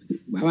 I'm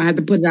going to have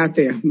to put it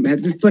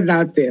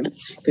out there.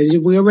 Because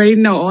we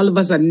already know all of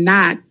us are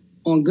not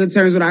on good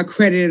terms with our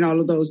credit and all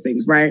of those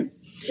things, right?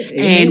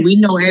 And we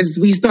know as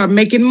we start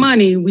making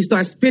money, we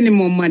start spending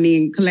more money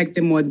and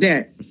collecting more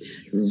debt.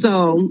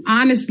 So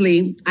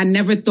honestly, I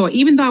never thought,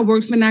 even though I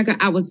worked for NACA,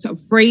 I was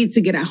afraid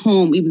to get at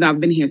home, even though I've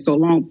been here so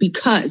long,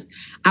 because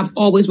I've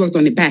always worked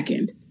on the back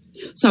end.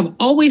 So I've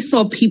always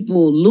saw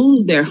people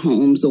lose their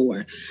homes,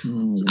 or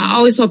I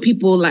always saw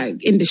people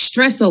like in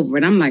distress over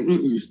it. I'm like,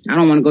 I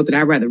don't want to go through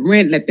that. I'd rather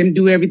rent, let them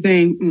do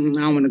everything.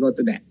 I don't want to go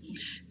through that.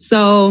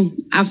 So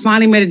I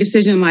finally made a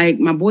decision, like,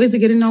 my boys are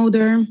getting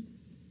older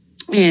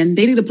and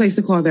they need a place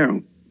to call their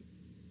own.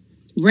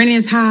 Rent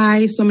is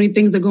high. So many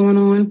things are going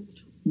on.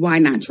 Why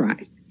not try?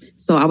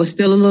 So I was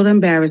still a little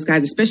embarrassed,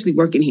 guys, especially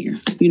working here.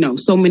 You know,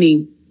 so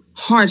many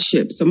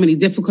hardships, so many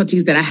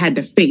difficulties that I had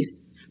to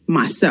face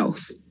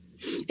myself.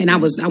 And I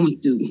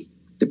went through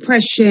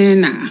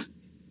depression,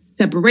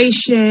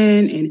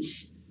 separation, and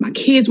my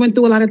kids went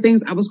through a lot of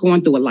things. I was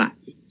going through a lot.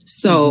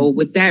 So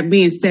with that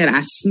being said,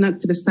 I snuck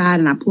to the side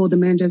and I pulled the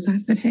manager aside. I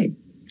said, hey,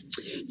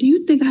 do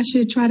you think I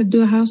should try to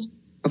do a house?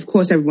 Of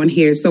course, everyone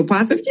here is so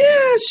positive.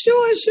 Yeah,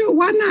 sure.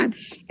 Why not?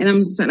 And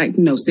I'm like,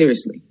 no,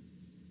 seriously.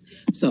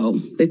 So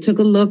they took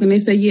a look and they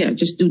said, yeah,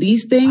 just do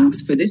these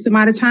things for this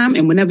amount of time.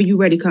 And whenever you're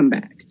ready, come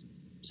back.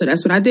 So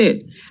that's what I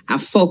did. I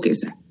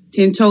focused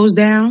 10 toes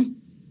down.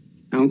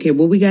 I don't care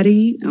what we got to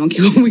eat. I don't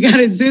care what we got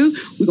to do.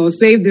 We're going to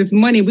save this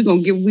money. We're going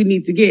to get what we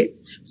need to get.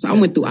 So I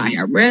went through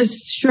IRS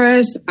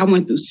stress. I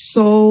went through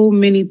so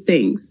many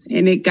things.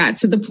 And it got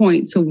to the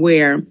point to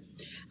where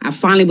I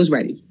finally was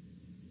ready.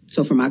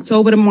 So from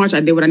October to March,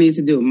 I did what I needed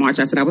to do. In March,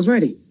 I said I was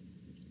ready.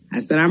 I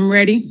said, I'm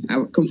ready.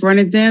 I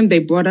confronted them. They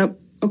brought up,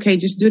 okay,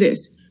 just do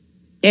this.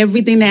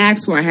 Everything they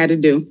asked for, I had to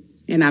do.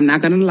 And I'm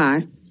not going to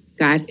lie,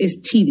 guys,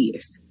 it's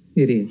tedious.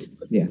 It is.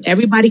 Yeah.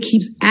 Everybody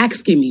keeps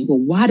asking me, well,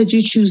 why did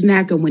you choose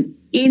NACA when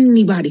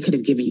anybody could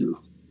have given you a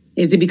loan?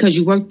 Is it because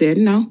you worked there?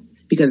 No,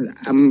 because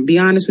I'm going to be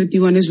honest with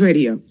you on this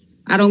radio.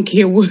 I don't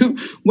care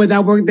whether I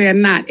work there or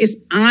not. It's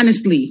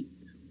honestly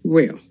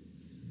real.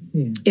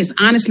 Yeah. It's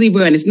honestly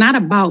real. And it's not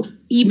about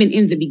even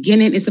in the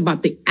beginning. It's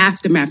about the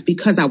aftermath,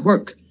 because I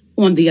work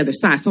on the other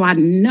side. So I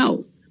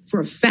know for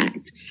a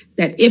fact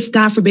that if,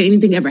 God forbid,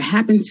 anything ever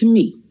happened to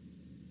me,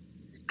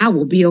 I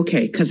will be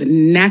okay, because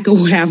NACA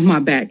will have my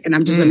back. And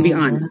I'm just going to be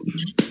honest.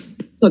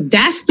 So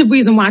that's the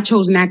reason why I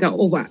chose NACA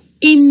over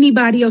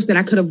anybody else that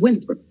I could have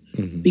went through.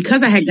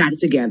 Because I had got it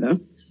together.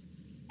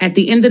 At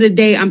the end of the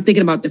day, I'm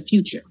thinking about the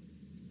future.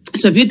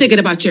 So if you're thinking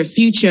about your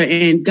future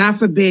and God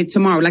forbid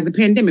tomorrow, like the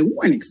pandemic, we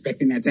weren't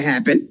expecting that to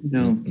happen.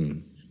 No.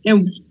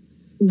 And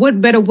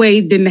what better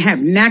way than to have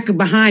NACA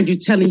behind you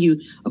telling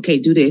you, okay,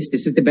 do this.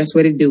 This is the best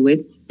way to do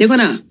it. They're going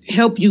to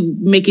help you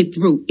make it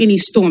through any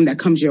storm that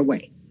comes your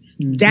way.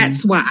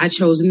 That's why I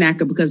chose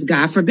NACA, because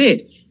God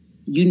forbid,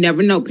 you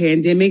never know,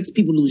 pandemics,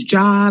 people lose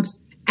jobs,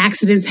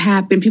 accidents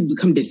happen, people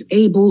become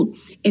disabled,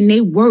 and they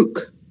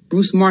work.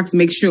 Bruce Marks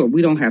makes sure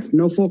we don't have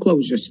no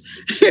foreclosures.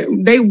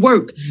 They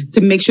work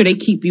to make sure they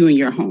keep you in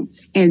your home.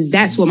 And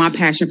that's where my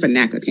passion for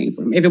NACA came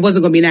from. If it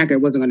wasn't going to be NACA,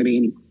 it wasn't going to be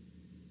anyone.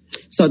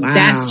 So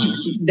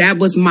that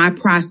was my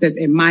process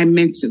and my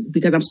mental,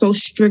 because I'm so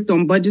strict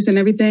on budgets and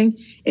everything.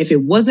 If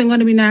it wasn't going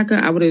to be NACA,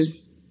 I would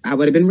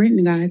have been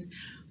renting, guys.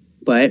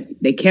 But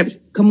they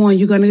kept, come on,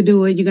 you're going to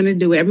do it. You're going to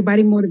do it.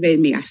 Everybody motivated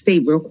me. I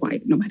stayed real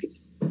quiet. Nobody.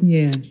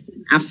 Yeah.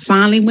 I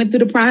finally went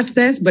through the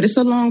process, but it's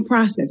a long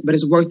process, but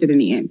it's worth it in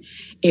the end.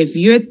 If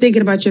you're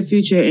thinking about your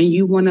future and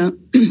you want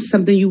to,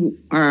 something you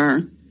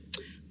want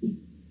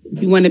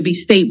to be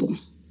stable,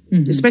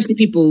 especially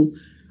people,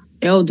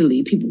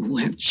 elderly, people who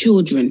have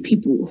children,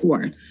 people who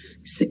are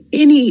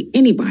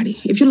anybody.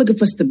 If you're looking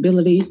for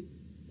stability,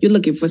 you're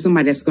looking for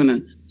somebody that's going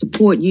to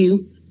support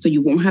you so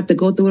you won't have to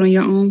go through it on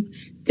your own.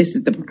 This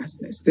is the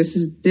process. This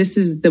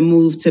is the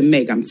move to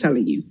make. I'm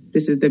telling you,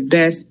 this is the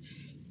best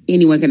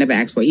anyone can ever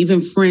ask for.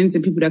 Even friends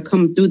and people that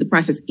come through the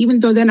process, even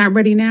though they're not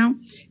ready now,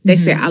 they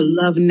say, I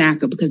love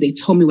NACA because they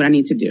told me what I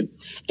need to do.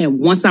 And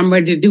once I'm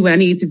ready to do what I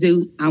need to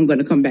do, I'm going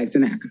to come back to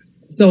NACA.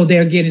 So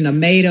they're getting a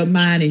made up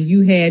mind and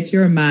you had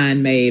your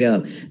mind made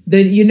up.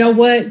 You know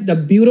what? The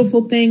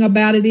beautiful thing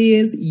about it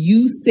is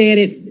you said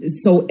it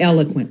so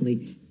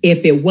eloquently.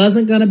 If it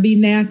wasn't going to be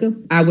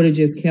NACA, I would have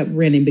just kept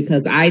renting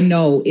because I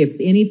know if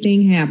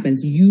anything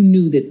happens, you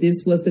knew that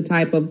this was the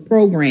type of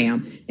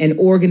program and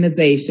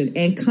organization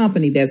and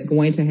company that's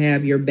going to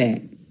have your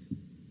back.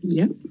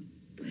 Yep.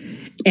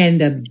 And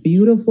the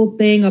beautiful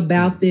thing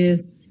about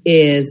this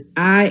is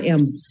I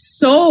am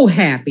so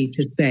happy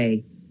to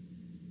say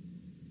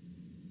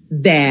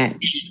that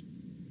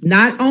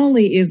not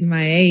only is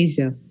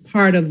Myasia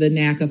part of the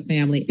NACA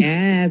family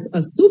as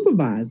a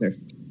supervisor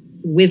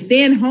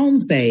within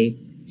HomeSave,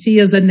 she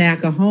is a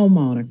NACA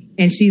homeowner,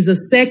 and she's a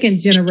second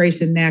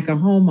generation NACA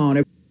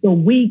homeowner. The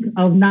week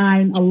of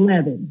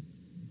 9/11,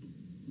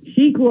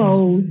 she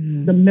closed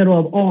the middle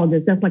of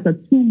August. That's like a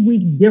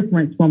 2-week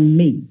difference from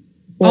me.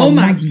 Oh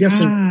my God.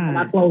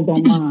 I closed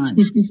on mine.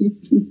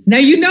 Now,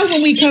 you know,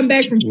 when we come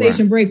back from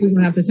station break, we're going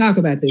to have to talk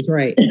about this,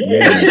 right?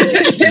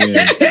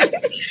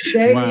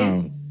 Yeah.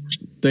 Wow.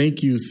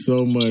 Thank you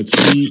so much.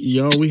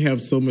 We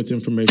have so much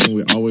information.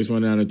 We always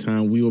run out of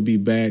time. We will be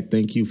back.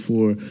 Thank you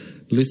for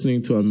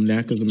listening to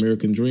NACA's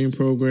American Dream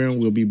program.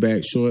 We'll be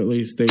back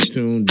shortly. Stay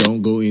tuned.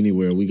 Don't go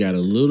anywhere. We got a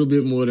little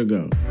bit more to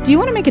go. Do you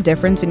want to make a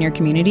difference in your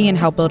community and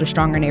help build a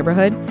stronger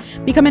neighborhood?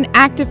 Become an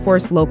active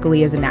force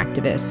locally as an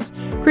activist.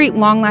 Create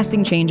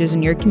long-lasting changes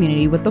in your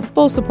community with the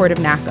full support of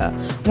NACA,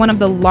 one of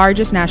the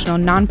largest national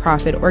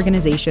nonprofit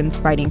organizations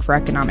fighting for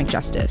economic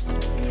justice.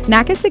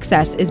 NACA's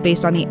success is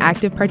based on the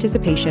active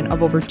participation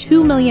of over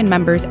 2 million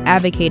members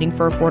advocating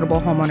for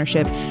affordable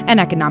homeownership and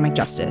economic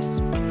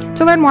justice.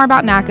 To learn more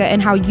about NACA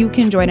and how you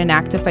can join an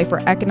act to fight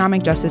for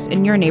economic justice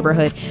in your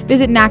neighborhood,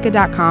 visit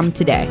NACA.com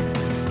today.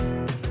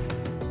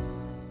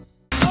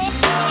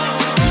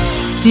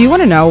 Do you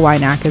want to know why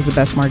NACA is the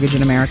best mortgage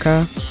in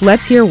America?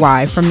 Let's hear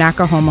why from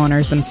NACA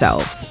homeowners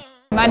themselves.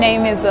 My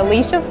name is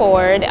Alicia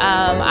Ford.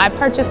 I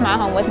purchased my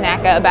home with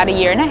NACA about 1.5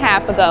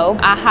 years ago.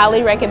 I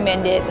highly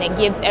recommend it, and it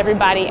gives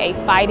everybody a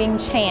fighting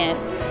chance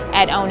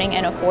at owning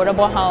an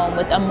affordable home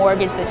with a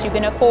mortgage that you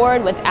can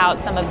afford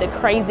without some of the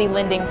crazy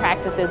lending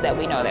practices that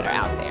we know that are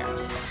out there.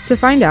 To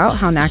find out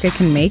how NACA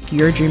can make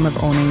your dream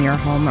of owning your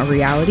home a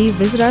reality,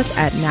 visit us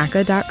at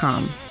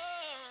NACA.com.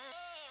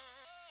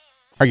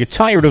 Are you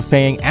tired of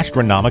paying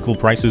astronomical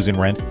prices in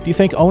rent? Do you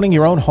think owning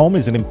your own home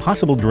is an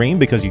impossible dream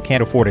because you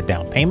can't afford a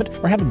down payment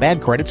or have a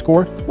bad credit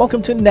score?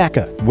 Welcome to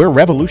NACA. We're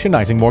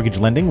revolutionizing mortgage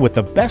lending with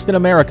the best in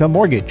America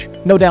mortgage.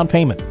 No down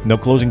payment, no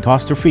closing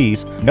costs or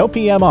fees, no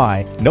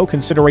PMI, no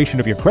consideration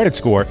of your credit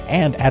score,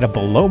 and at a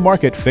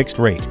below-market fixed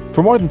rate.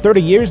 For more than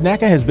 30 years,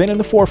 NACA has been in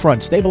the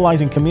forefront,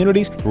 stabilizing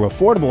communities through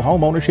affordable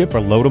home ownership for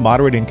low to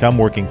moderate income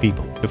working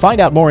people. To find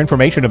out more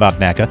information about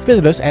NACA,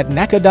 visit us at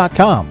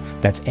NACA.com.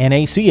 That's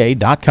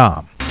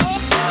NACA.com.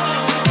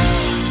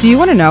 Do you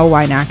want to know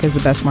why NACA is the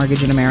best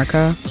mortgage in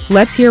America?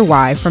 Let's hear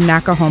why from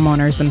NACA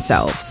homeowners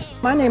themselves.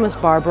 My name is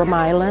Barbara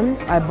Milan.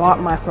 I bought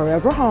my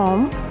forever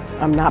home.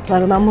 I'm not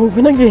planning on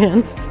moving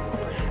again.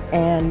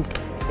 And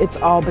it's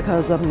all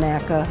because of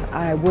NACA.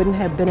 I wouldn't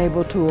have been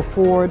able to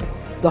afford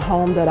the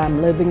home that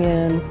I'm living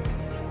in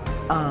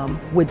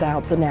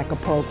without the NACA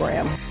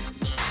program.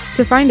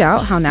 To find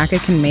out how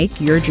NACA can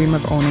make your dream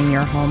of owning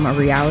your home a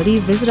reality,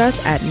 visit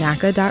us at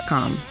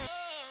NACA.com.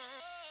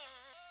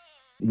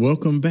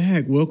 Welcome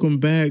back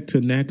to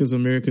NACA's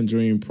American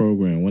Dream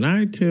program. When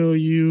I tell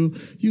you,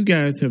 you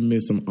guys have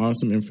missed some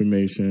awesome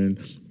information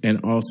and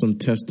awesome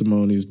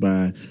testimonies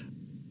by,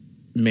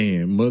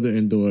 mother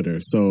and daughter.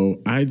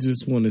 So I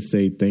just want to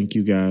say thank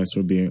you guys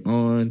for being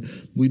on.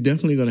 We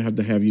definitely going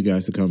to have you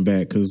guys to come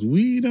back because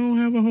we don't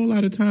have a whole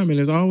lot of time. And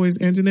as always,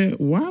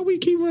 Anjanette, why we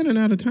keep running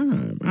out of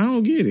time? I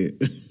don't get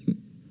it.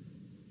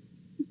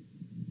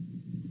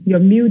 You're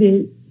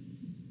muted.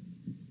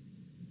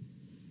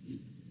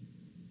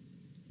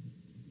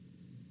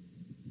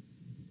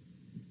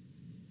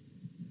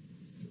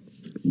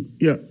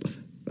 Yeah.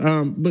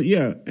 But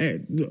yeah,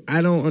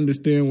 I don't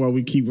understand why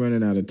we keep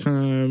running out of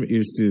time.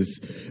 It's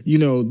just,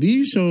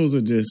 these shows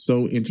are just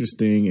so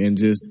interesting and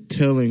just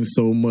telling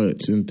so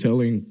much and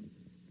telling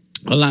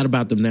a lot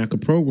about the NACA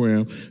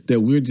program that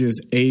we're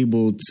just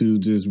able to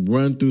just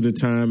run through the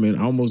time and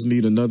almost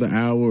need another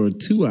hour or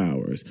 2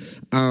 hours.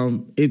 Are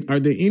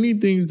there any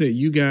things that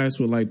you guys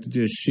would like to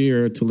just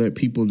share to let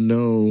people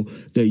know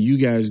that you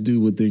guys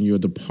do within your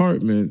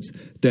departments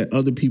that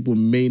other people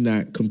may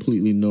not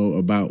completely know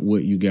about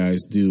what you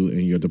guys do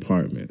in your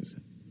departments?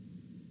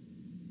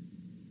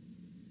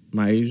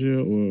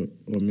 Myasia or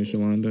Ms.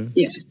 Yolanda?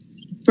 Yeah.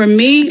 For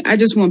me, I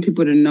just want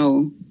people to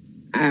know,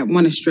 I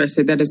want to stress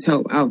that is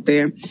help out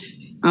there.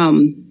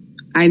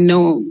 I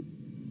know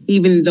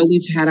even though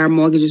we've had our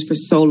mortgages for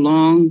so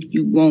long,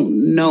 you won't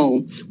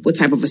know what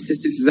type of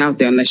assistance is out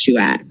there unless you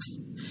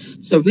ask.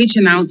 So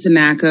reaching out to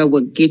NACA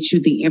will get you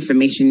the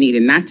information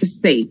needed. Not to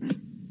say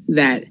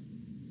that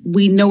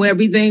we know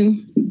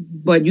everything,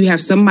 but you have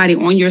somebody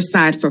on your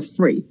side for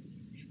free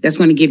that's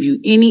going to give you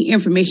any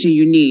information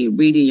you need,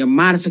 reading your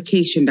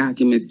modification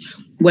documents,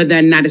 whether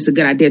or not it's a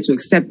good idea to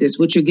accept this,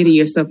 what you're getting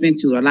yourself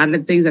into. A lot of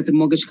the things that the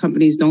mortgage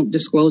companies don't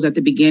disclose at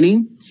the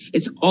beginning,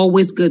 it's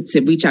always good to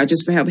reach out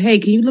just for help. Hey,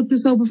 can you look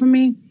this over for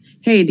me?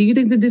 Hey, do you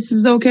think that this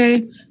is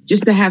okay?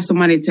 Just to have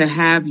somebody to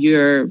have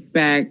your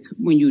back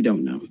when you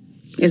don't know.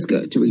 It's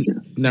good to reach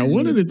out. Now,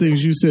 one of the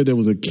things you said, there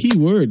was a key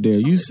word there.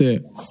 You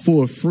said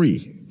for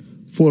free.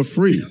 For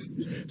free.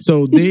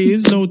 So there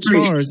is no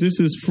charge. This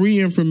is free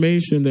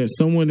information that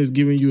someone is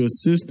giving you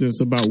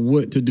assistance about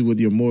what to do with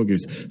your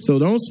mortgage. So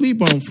don't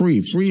sleep on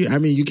free. Free, I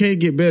mean, you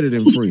can't get better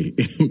than free.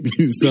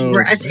 So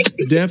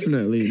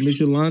definitely.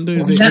 Ms. Yolanda,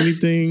 is there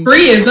anything? Free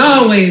is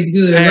always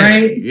good,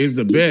 right? It's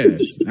the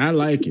best. I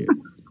like it.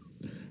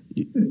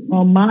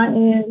 On my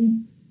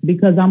end,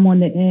 because I'm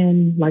on the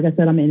end, like I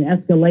said, I'm in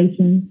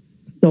escalation.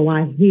 So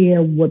I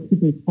hear what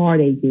people's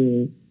heartache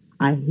is.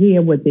 I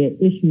hear what their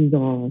issues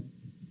are.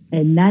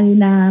 And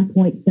 99%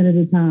 of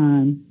the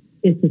time,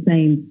 it's the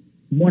same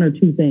one or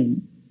two things.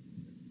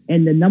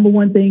 And the number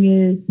one thing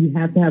is you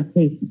have to have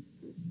patience.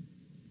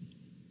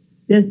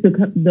 Just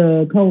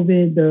the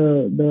COVID,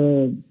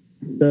 the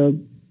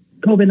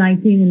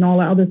COVID-19 and all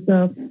that other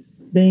stuff,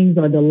 things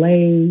are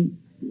delayed.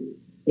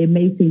 It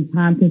may seem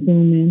time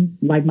consuming.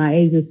 Like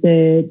Myasia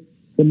said,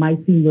 it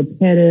might seem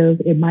repetitive.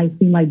 It might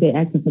seem like they're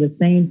asking for the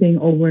same thing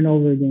over and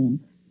over again.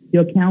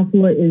 Your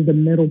counselor is the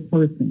middle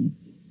person.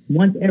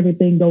 Once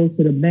everything goes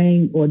to the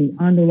bank or the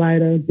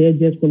underwriter, they're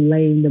just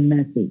relaying the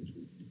message.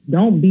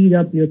 Don't beat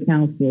up your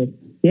counselor.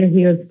 They're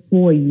here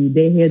for you.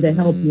 They're here to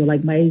help you.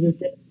 Like Myasia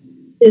said,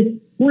 it's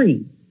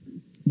free.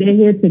 They're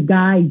here to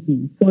guide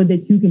you so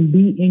that you can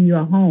be in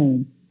your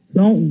home.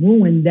 Don't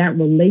ruin that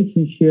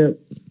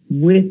relationship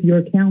with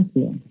your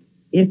counselor.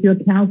 If your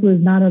counselor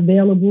is not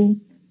available,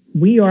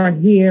 we are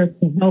here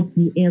to help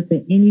you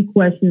answer any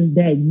questions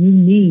that you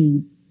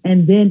need.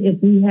 And then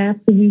if we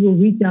have to, we will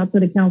reach out to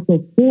the counselor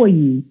for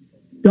you.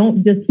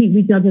 Don't just keep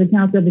reaching out to the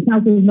counselor. If the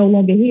counselor is no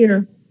longer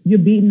here, you're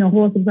beating the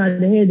horse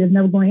upside the head that's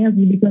never going to answer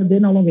you because they're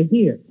no longer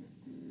here.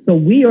 So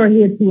we are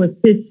here to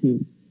assist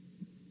you.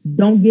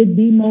 Don't get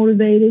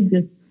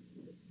demotivated.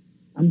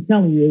 I'm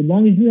telling you, as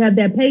long as you have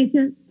that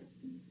patience,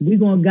 we're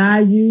going to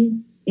guide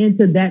you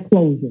into that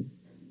closure.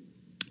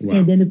 Wow.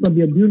 And then it's going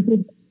to be a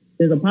beautiful,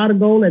 there's a pot of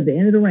gold at the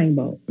end of the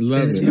rainbow.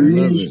 Love it.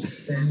 Love it.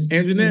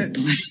 Anjanette,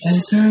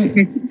 that's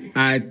right.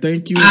 I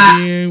thank you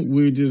again.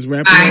 We're just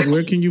wrapping up.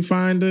 Where can you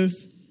find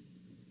us?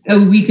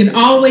 We can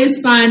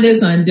always find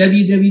us on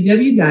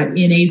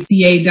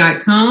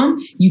www.naca.com.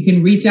 You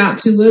can reach out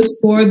to us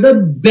for the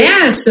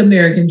best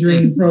American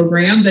Dream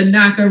program, the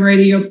NACA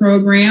radio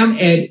program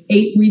at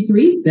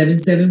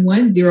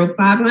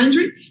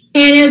 833-771-0500.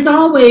 And as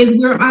always,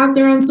 we're out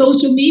there on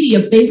social media,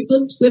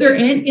 Facebook, Twitter,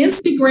 and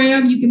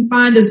Instagram. You can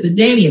find us for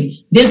Damien.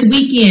 This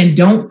weekend,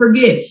 don't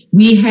forget,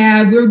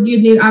 we're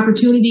giving you an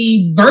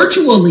opportunity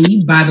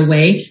virtually, by the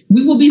way.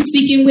 We will be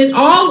speaking with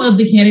all of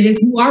the candidates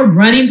who are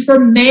running for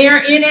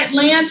mayor in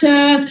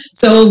Atlanta.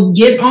 So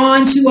get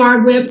on to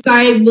our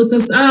website, look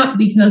us up,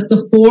 because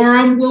the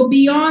forum will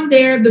be on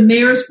there, the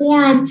mayor's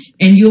forum,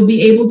 and you'll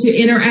be able to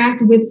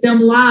interact with them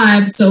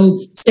live. So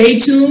stay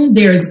tuned.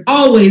 There's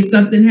always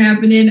something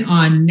happening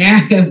on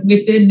NACA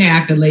within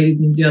NACA,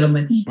 ladies and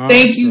gentlemen. Awesome.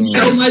 Thank you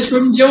so much for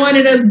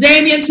joining us.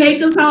 Damien,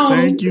 take us home.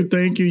 Thank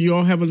you. You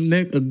all have a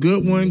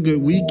good one, good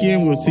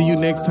weekend. We'll see you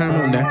next time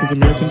on NACA's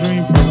American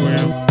Dream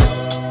program.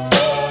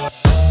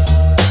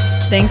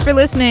 Thanks for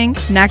listening.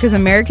 NACA's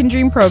American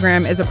Dream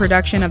program is a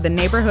production of the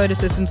Neighborhood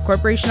Assistance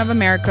Corporation of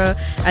America,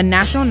 a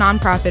national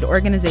nonprofit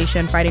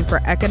organization fighting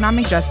for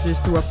economic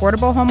justice through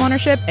affordable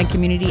homeownership and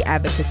community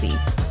advocacy.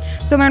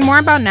 To learn more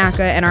about NACA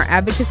and our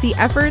advocacy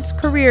efforts,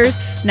 careers,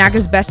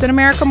 NACA's Best in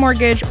America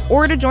Mortgage,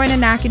 or to join a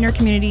NACA in your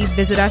community,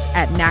 visit us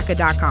at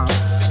NACA.com.